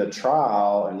in the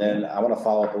trial? And then I want to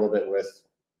follow up a little bit with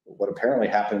what apparently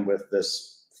happened with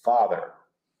this father.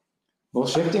 Well,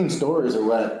 shifting stories are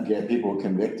what get people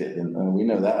convicted, and we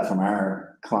know that from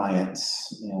our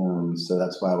clients. So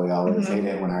that's why we always hate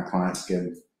it when our clients give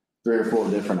 3 or 4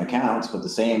 different accounts, but the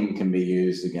same can be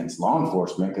used against law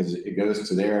enforcement because it goes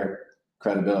to their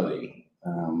credibility.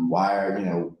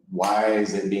 Why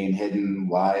is it being hidden?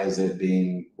 Why is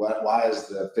the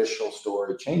official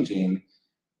story changing?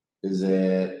 Is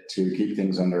it to keep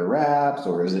things under wraps,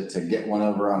 or is it to get one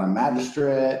over on a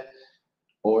magistrate?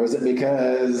 Or is it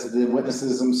because the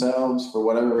witnesses themselves, for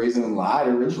whatever reason, lied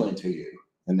originally to you?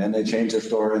 And then they changed their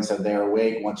story and said they're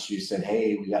awake once you said,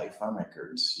 hey, we got your phone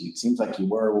records. It seems like you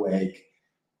were awake.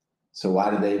 So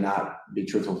why did they not be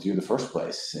truthful with you in the first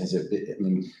place?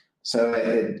 So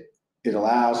it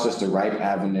allows just a right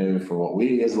avenue for what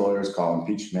we as lawyers call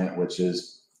impeachment, which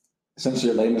is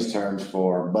essentially layman's terms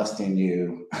for busting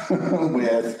you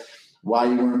with why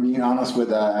you weren't being honest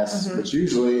with us, which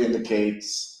usually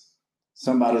indicates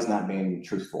somebody's not being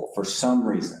truthful for some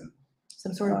reason.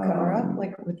 Some sort of cover up,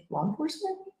 like with law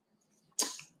enforcement?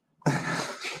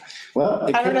 Well,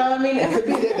 I don't know. I mean, it could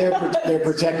be that they're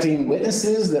protecting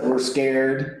witnesses that were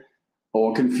scared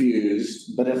or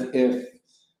confused. But if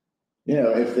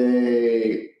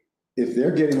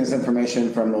they're getting this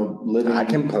information from the living, I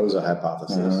can pose a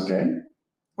hypothesis. Okay.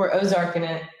 We're Ozarking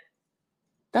it.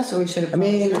 That's what we should have. I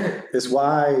mean, it's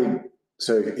why.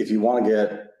 So if you want to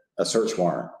get a search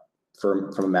warrant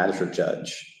from a magistrate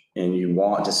judge, and you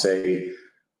want to say,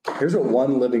 here's what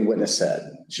one living witness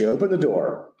said. She opened the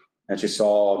door and she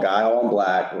saw a guy all in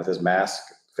black with his mask,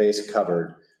 face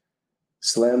covered,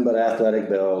 slim but athletic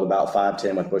build, about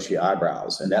 5'10" with bushy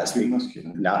eyebrows. And that's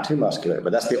not too muscular,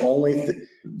 but that's the only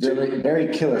very, very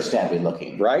killer stabby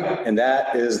looking. Right. And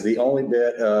that is the only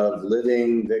bit of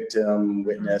living victim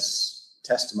witness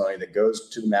testimony that goes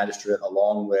to the magistrate,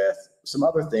 along with some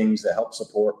other things that help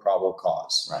support probable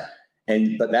cause. Right.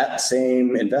 But that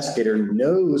same investigator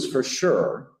knows for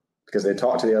sure, because they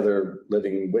talked to the other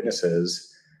living witnesses,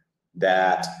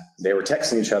 that they were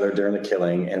texting each other during the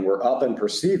killing and were up and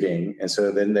perceiving. And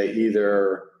so then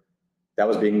that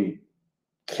was being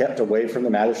kept away from the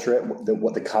magistrate,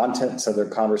 what the contents of their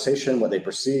conversation, what they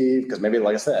perceived, because maybe,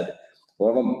 like I said,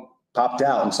 one of them popped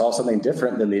out and saw something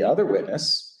different than the other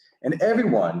witness. And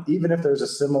everyone, even if there's a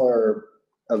similar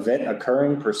event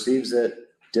occurring, perceives it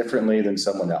differently than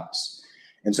someone else.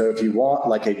 And so if you want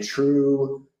like a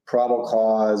true probable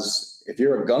cause, if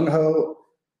you're a gung-ho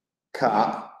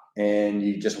cop and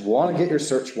you just want to get your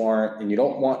search warrant and you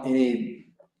don't want any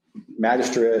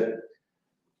magistrate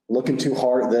looking too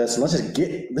hard at this, and let's just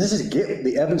get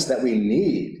the evidence that we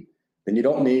need, then you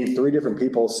don't need 3 different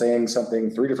people saying something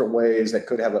 3 different ways that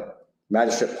could have a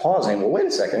magistrate pausing. Well, wait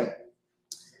a second.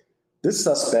 This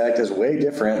suspect is way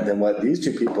different than what these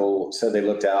 2 people said they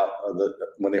looked out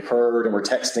when they heard and were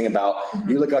texting about,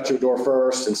 you look out your door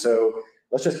first. And so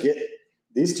let's just get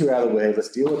these 2 out of the way. Let's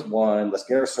deal with one. Let's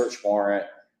get our search warrant,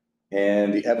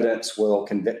 and the evidence will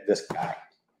convict this guy.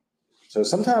 So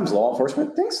sometimes law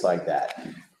enforcement thinks like that,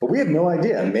 but we have no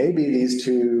idea. Maybe these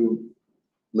 2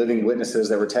 living witnesses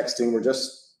that were texting were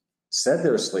just said they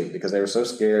were asleep because they were so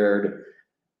scared,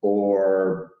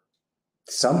 or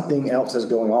something else is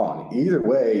going on. Either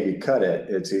way you cut it,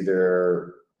 it's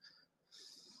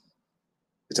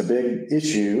a big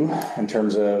issue in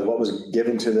terms of what was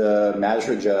given to the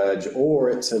magistrate judge, or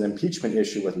it's an impeachment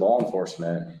issue with law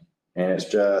enforcement. And it's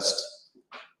just,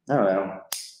 I don't know,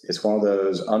 it's one of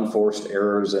those unforced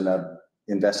errors in an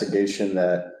investigation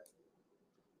that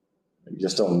it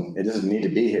doesn't need to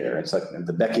be here. It's like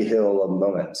the Becky Hill of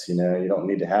moments, you don't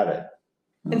need to have it.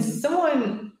 And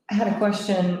someone had a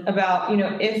question about,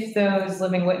 if those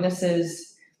living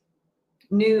witnesses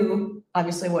knew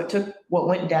obviously what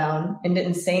went down and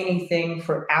didn't say anything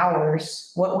for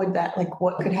hours, what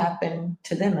could happen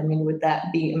to them? I mean, is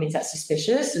that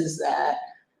suspicious?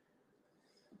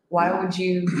 Why would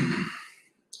you?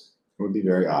 It would be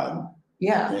very odd.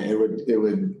 Yeah. It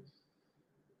would,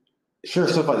 sure,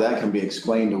 stuff like that can be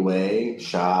explained away,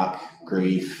 shock,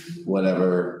 grief,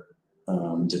 whatever,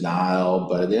 denial.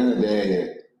 But at the end of the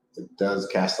day, it does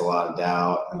cast a lot of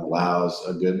doubt and allows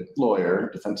a good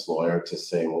defense lawyer to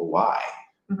say, well, why?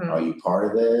 Mm-hmm. Are you part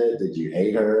of it? Did you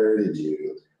hate her? Did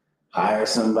you hire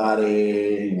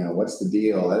somebody? What's the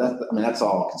deal? That's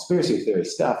all conspiracy theory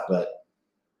stuff, but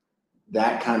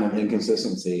that kind of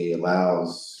inconsistency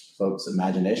allows folks'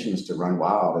 imaginations to run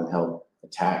wild and help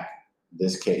attack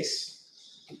this case.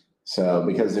 So,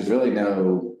 because there's really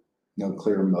no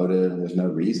clear motive, there's no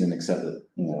reason except that,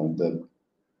 the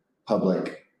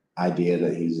public idea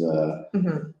that he's a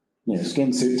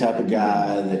skin suit type of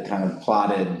guy that kind of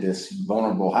plotted this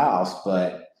vulnerable house.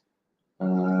 But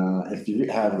if you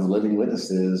have living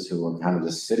witnesses who are kind of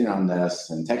just sitting on this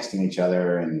and texting each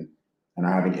other and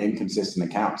are having inconsistent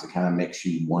accounts, it kind of makes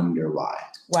you wonder why.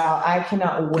 Wow, I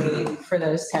cannot wait for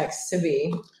those texts to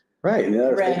be right. And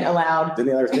read aloud. Then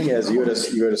the other thing is you would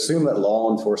assume that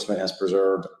law enforcement has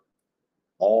preserved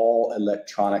all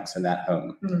electronics in that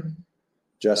home. Mm.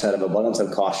 Just out of abundance of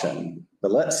caution.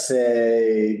 But let's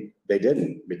say they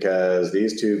didn't, because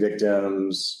these 2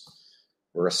 victims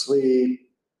were asleep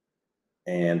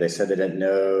and they said they didn't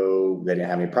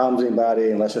have any problems with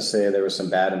anybody. And let's just say there was some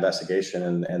bad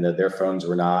investigation and that their phones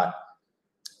were not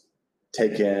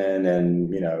taken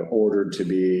and, ordered to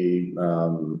be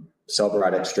cell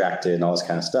brite extracted and all this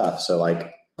kind of stuff. So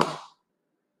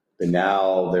but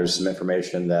now there's some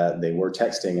information that they were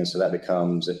texting. And so that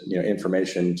becomes,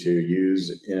 information to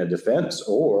use in a defense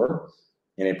or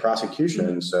in a prosecution.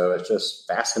 Mm-hmm. So it's just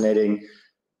fascinating.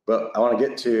 But I want to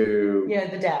get to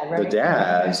the dad, right? The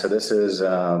dad. Okay. So this is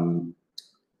the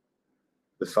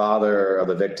father of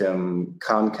the victim,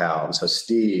 Concal. So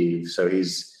Steve. So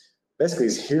he's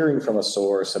hearing from a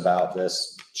source about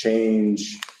this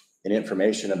change in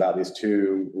information about these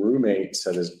 2 roommates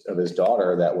of his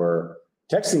daughter that were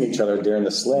texting each other during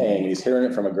the slaying. He's hearing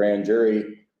it from a grand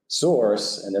jury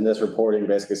source. And then this reporting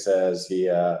basically says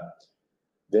he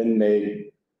then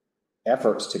made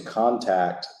efforts to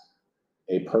contact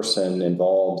a person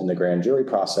involved in the grand jury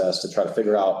process to try to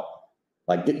figure out,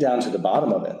 get down to the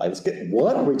bottom of it.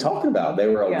 What are we talking about? They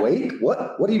were awake?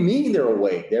 What do you mean they're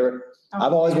awake?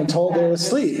 I've always been told they're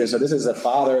asleep. And so this is a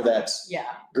father that's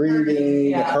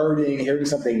grieving, hurting, hearing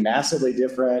something massively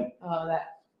different.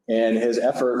 And his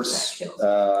efforts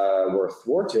were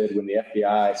thwarted when the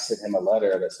FBI sent him a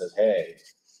letter that says, hey,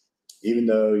 even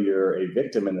though you're a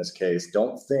victim in this case,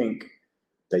 don't think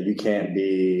that you can't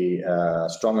be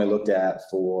strongly looked at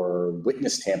for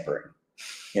witness tampering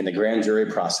in the grand jury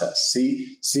process.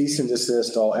 Cease and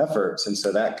desist all efforts. And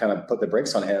so that kind of put the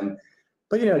brakes on him.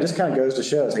 But, it just kind of goes to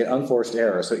show it's like an unforced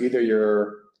error. So either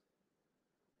you're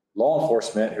law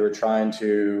enforcement who are trying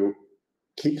to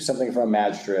keep something from a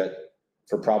magistrate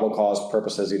for probable cause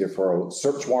purposes, either for a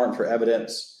search warrant for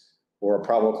evidence or a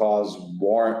probable cause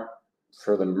warrant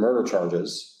for the murder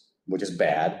charges, which is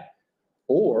bad,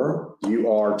 or you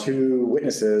are 2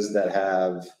 witnesses that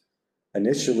have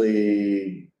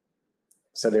initially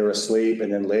said they were asleep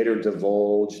and then later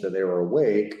divulged that they were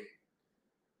awake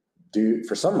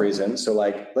for some reason. So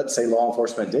like, let's say law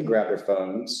enforcement did grab their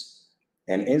phones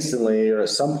and instantly or at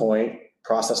some point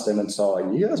processed them and saw,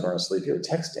 you guys weren't asleep, you were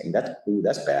texting.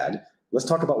 That's bad. Let's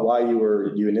talk about why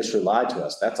you initially lied to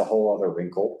us. That's a whole other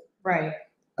wrinkle. Right.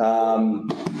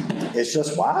 It's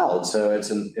just wild. So it's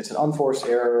an unforced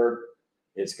error.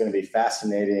 It's going to be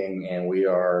fascinating. And we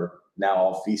are now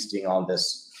all feasting on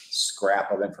this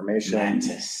scrap of information.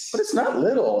 Mantis. But it's not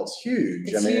little. It's huge.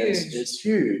 Huge. It's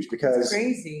huge because it's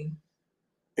crazy.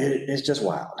 It's just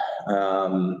wild.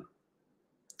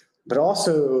 But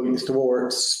also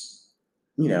thwarts,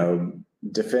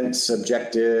 defense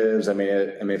objectives. I mean,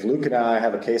 if Luke and I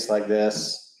have a case like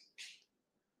this,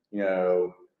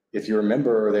 if you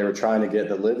remember, they were trying to get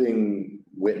the living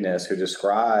witness who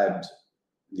described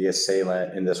the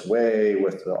assailant in this way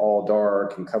with the all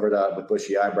dark and covered up with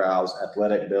bushy eyebrows,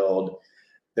 athletic build.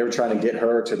 They were trying to get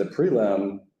her to the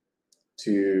prelim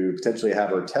to potentially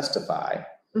have her testify.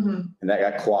 Mm-hmm. And that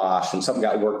got quashed and something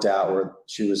got worked out where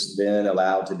she was then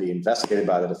allowed to be investigated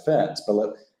by the defense.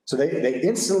 So they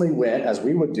instantly went, as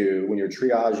we would do when you're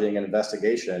triaging an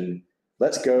investigation,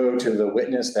 let's go to the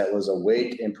witness that was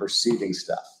awake and perceiving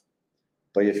stuff.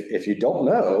 But if you don't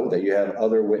know that you have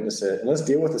other witnesses, and let's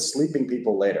deal with the sleeping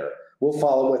people later. We'll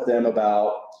follow with them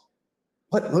about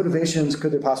what motivations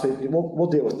could there possibly be. We'll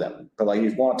deal with them. But like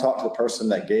you want to talk to the person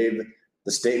that gave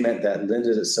the statement that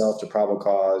lended itself to probable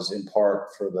cause in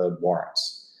part for the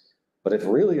warrants. But if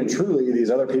really and truly these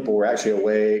other people were actually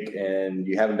awake and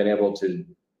you haven't been able to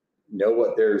know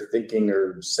what they're thinking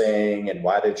or saying and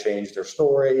why they changed their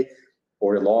story,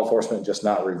 or law enforcement just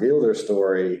not reveal their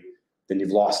story, then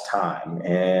you've lost time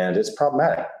and it's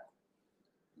problematic.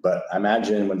 But I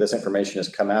imagine when this information has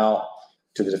come out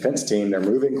to the defense team, they're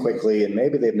moving quickly and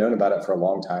maybe they've known about it for a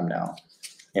long time now.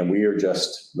 And we are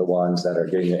just the ones that are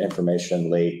getting the information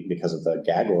late because of the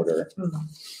gag order.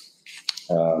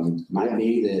 Might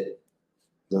be that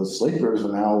those sleepers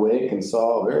are now awake and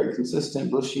saw a very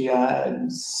consistent, bushy-eyed,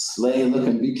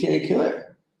 slay-looking BK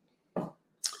killer.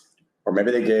 Or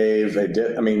maybe they gave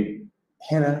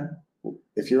Hannah,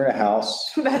 if you're in a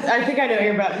house. I think I know what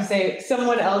you're about to say.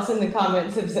 Someone else in the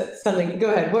comments have said something.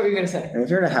 Go ahead. What were you going to say? And if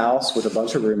you're in a house with a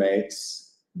bunch of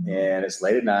roommates and it's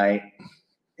late at night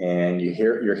and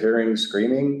you're hearing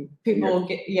screaming. People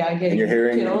getting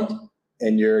killed.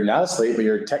 And you're not asleep, but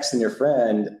you're texting your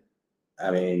friend.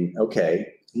 I mean,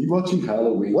 okay. You watching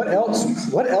Halloween? What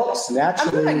else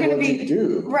naturally would you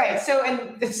do? Right. So,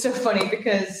 and it's so funny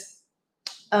because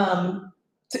a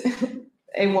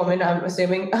woman, I'm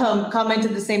assuming,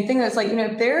 commented the same thing. It's like,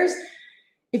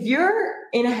 if you're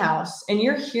in a house and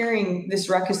you're hearing this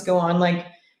ruckus go on, like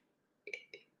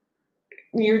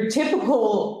your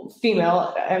typical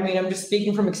female, I mean, I'm just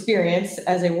speaking from experience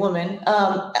as a woman.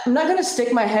 I'm not going to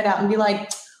stick my head out and be like,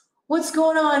 what's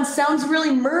going on? Sounds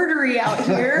really murdery out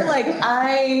here. Like,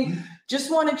 I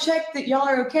just want to check that y'all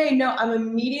are okay. No, I'm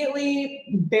immediately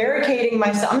barricading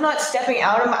myself. I'm not stepping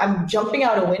out. I'm jumping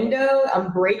out a window.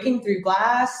 I'm breaking through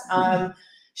glass. I'm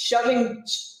shoving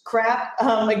crap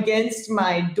against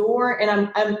my door. And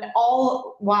I'm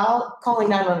all while calling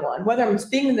 911, whether I'm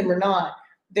speaking to them or not,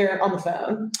 they're on the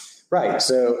phone. Right.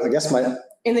 So I guess and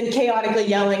then chaotically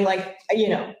yelling, like,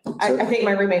 I think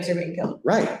my roommates are being killed.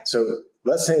 Right. So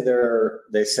let's say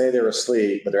they say they're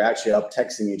asleep, but they're actually up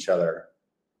texting each other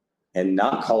and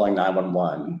not calling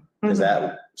 911. Is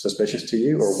that suspicious to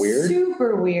you or weird?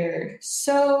 Super weird.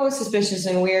 So suspicious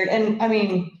and weird. And I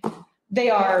mean, they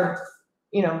are,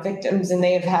 victims and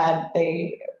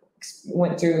they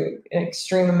went through an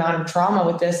extreme amount of trauma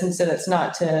with this. And so that's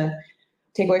not to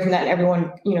take away from that. And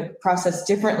everyone, process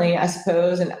differently, I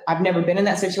suppose. And I've never been in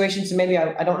that situation. So maybe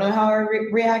I don't know how I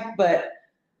react, but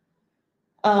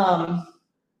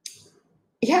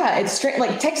yeah, it's strange.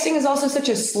 Like texting is also such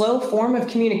a slow form of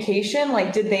communication.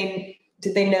 Like, did they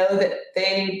know that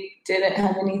they didn't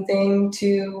have anything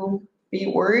to be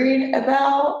worried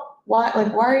about? Why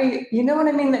are you, you know what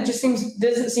I mean? That just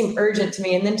doesn't seem urgent to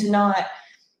me. And then to not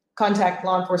contact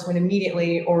law enforcement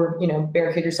immediately or,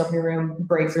 barricade yourself in your room,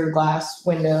 break through a glass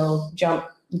window, jump,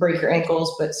 break your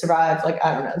ankles, but survive. Like,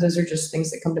 I don't know. Those are just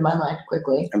things that come to my mind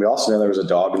quickly. And we also know there was a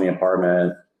dog in the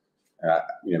apartment.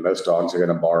 Most dogs are going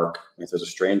to bark. If there's a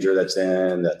stranger that's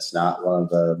not one of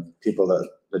the people that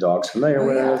the dog's familiar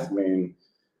with. Yeah. I mean,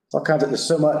 all kinds of, there's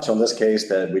so much on this case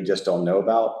that we just don't know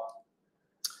about.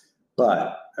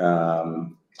 But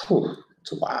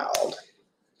it's wild.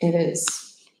 It is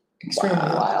extremely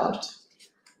wild.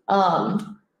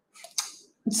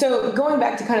 So going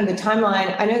back to kind of the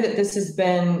timeline, I know that this has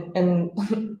been, and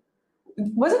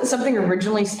wasn't something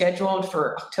originally scheduled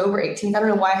for October 18th? I don't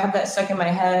know why I have that stuck in my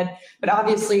head, but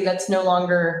obviously that's no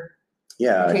longer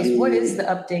the case. What is the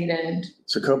updated?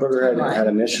 So Kohberger had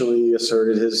initially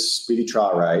asserted his speedy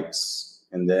trial rights,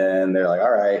 and then they're like,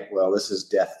 all right, well, this is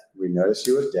death. We noticed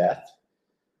you was death.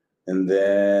 And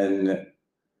then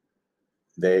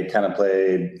they kind of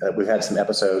played, we've had some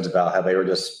episodes about how they were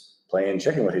just playing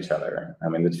chicken with each other. I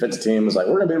mean, the defense team was like,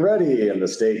 we're going to be ready. And the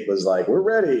state was like, we're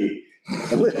ready.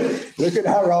 And look at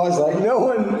how Raw is like, no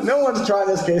one's trying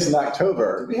this case in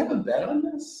October. Did we have a bet on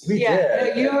this? We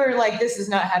did. No, you were like, this is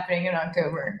not happening in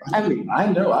October. I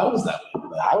know I was that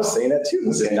way. I was saying that too.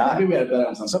 Maybe we had a bet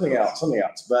on something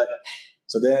else. But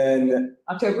so then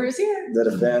October is here.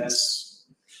 The defense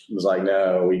was like,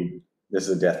 no, this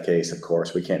is a death case, of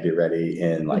course. We can't be ready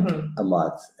in like a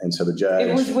month. And so the judge.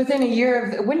 It was within a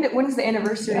year of, when's the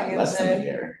anniversary? Less than a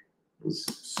year. It was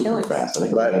super fast. I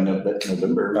think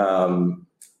November.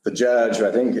 The judge,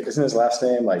 I think, isn't his last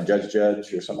name like Judge or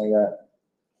something like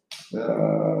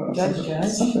that? Judge?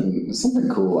 Something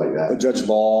cool like that. Judge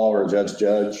Ball or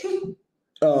Judge.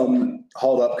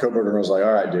 Hauled up Kohberger and was like,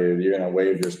 all right, dude, you're going to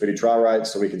waive your speedy trial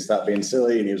rights so we can stop being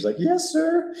silly. And he was like, yes,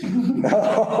 sir.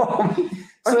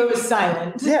 So it was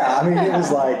silent. Yeah. I mean, it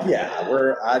was like,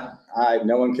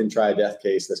 no one can try a death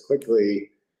case this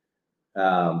quickly.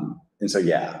 And so,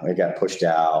 it got pushed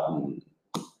out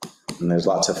and there's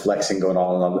lots of flexing going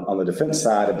on the defense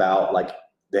side about like,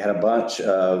 they had a bunch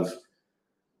of,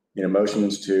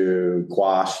 motions to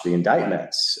quash the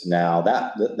indictments. Now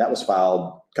that was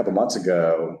filed a couple months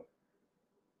ago.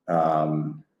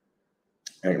 And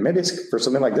maybe it's for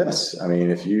something like this. I mean,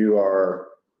 if you are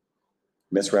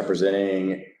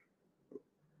misrepresenting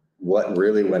what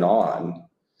really went on,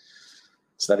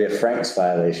 so that'd be a Frank's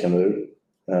violation, Luke,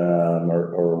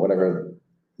 or whatever,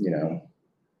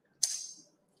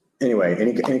 Anyway,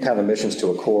 any kind of admissions to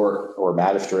a court or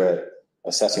magistrate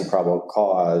assessing probable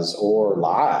cause or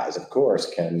lies, of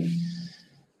course, can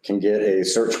get a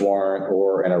search warrant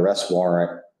or an arrest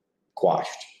warrant quashed.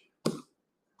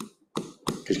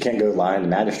 Because you can't go lying to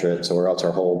magistrates or else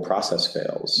our whole process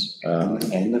fails.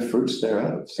 And the fruits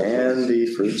thereof.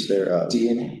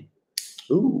 DNA.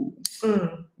 Ooh.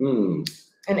 An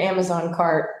Amazon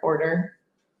cart order.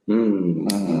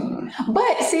 Mm.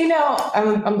 But see, now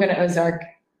I'm going to Ozark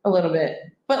a little bit.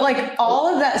 But like all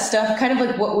of that stuff, kind of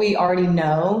like what we already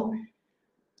know,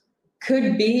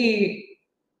 could be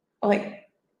like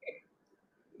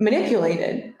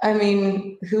manipulated. I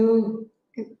mean, you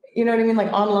know what I mean?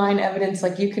 Like online evidence,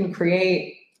 like you can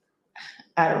create,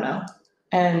 I don't know.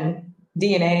 And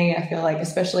DNA, I feel like,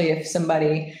 especially if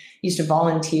somebody used to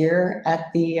volunteer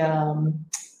at the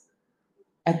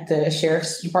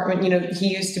sheriff's department, he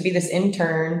used to be this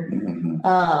intern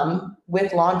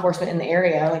with law enforcement in the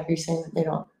area. Like you're saying, they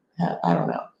don't have, I don't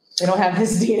know. They don't have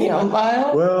his DNA on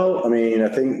file. Well, I mean, I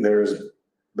think there's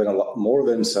been a lot more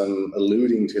than some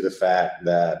alluding to the fact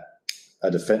that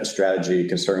a defense strategy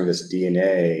concerning this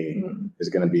DNA is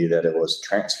going to be that it was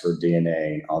transferred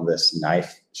DNA on this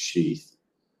knife sheath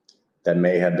that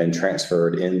may have been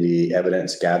transferred in the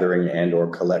evidence gathering and or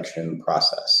collection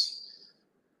process.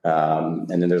 And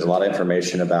then there's a lot of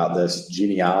information about this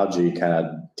genealogy kind of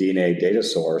DNA data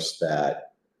source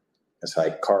that it's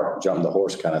like cart jumped the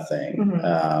horse kind of thing.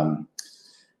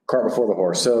 Cart before the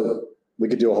horse. So we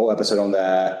could do a whole episode on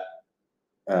that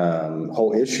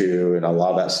whole issue, and a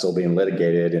lot of that's still being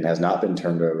litigated and has not been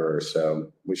turned over.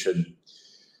 So we should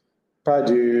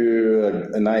probably do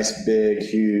a nice, big,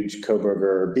 huge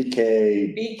Kohberger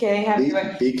BK.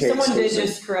 Someone did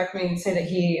just correct me and say that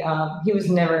he was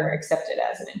never accepted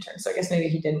as an intern. So I guess maybe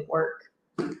he didn't work.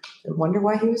 I wonder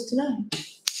why he was denied.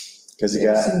 Because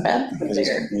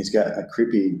he's got a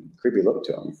creepy look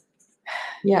to him.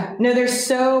 Yeah. No, there's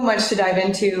so much to dive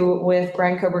into with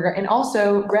Bryan Kohberger, and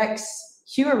also Rex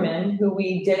Heuermann, who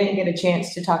we didn't get a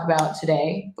chance to talk about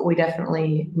today, but we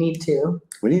definitely need to.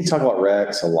 We need to talk about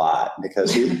Rex a lot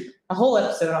because a whole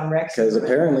episode on Rex. Because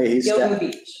apparently he's Gilman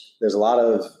Beach. There's a lot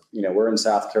of, we're in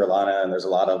South Carolina, and there's a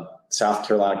lot of South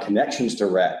Carolina connections to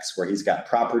Rex where he's got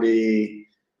property.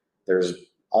 There's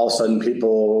all of a sudden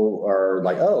people are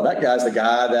like, oh, that guy's the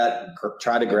guy that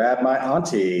tried to grab my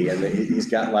auntie. And he's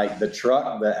got like the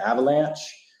truck, the Avalanche.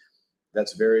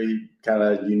 That's very kind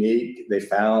of unique. They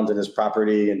found in his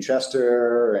property in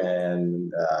Chester.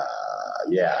 And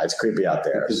it's creepy out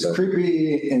there. It's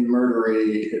creepy and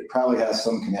murdery. It probably has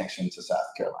some connection to South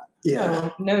Carolina. Yeah.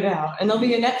 Oh, no doubt. And there'll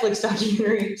be a Netflix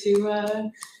documentary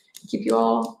to keep you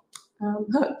all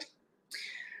hooked.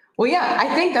 Well, yeah,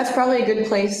 I think that's probably a good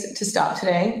place to stop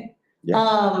today.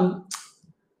 Yeah.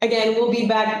 Again, we'll be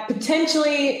back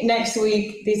potentially next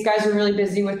week. These guys are really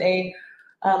busy with a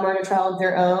murder trial of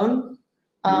their own.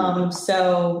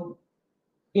 So,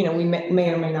 you know, we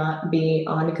may or may not be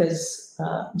on because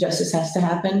justice has to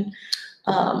happen.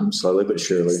 Slowly but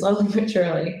surely. Slowly but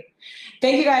surely.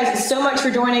 Thank you guys so much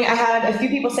for joining. I had a few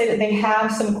people say that they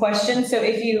have some questions. So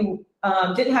if you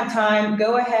didn't have time,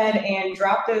 go ahead and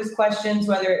drop those questions,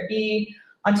 whether it be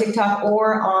on TikTok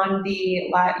or on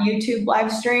the YouTube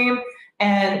live stream,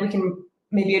 and we can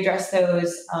maybe address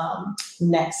those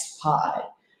next pod.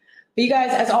 But you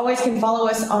guys, as always, can follow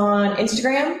us on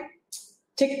Instagram,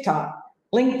 TikTok,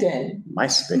 LinkedIn,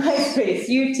 MySpace,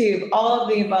 YouTube, all of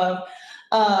the above.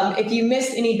 If you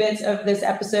missed any bits of this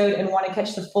episode and want to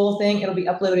catch the full thing, it'll be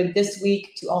uploaded this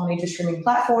week to all major streaming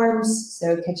platforms.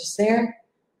 So catch us there.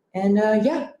 And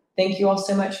yeah, thank you all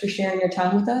so much for sharing your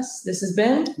time with us. This has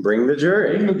been Bring the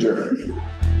Jury. Bring the Jury.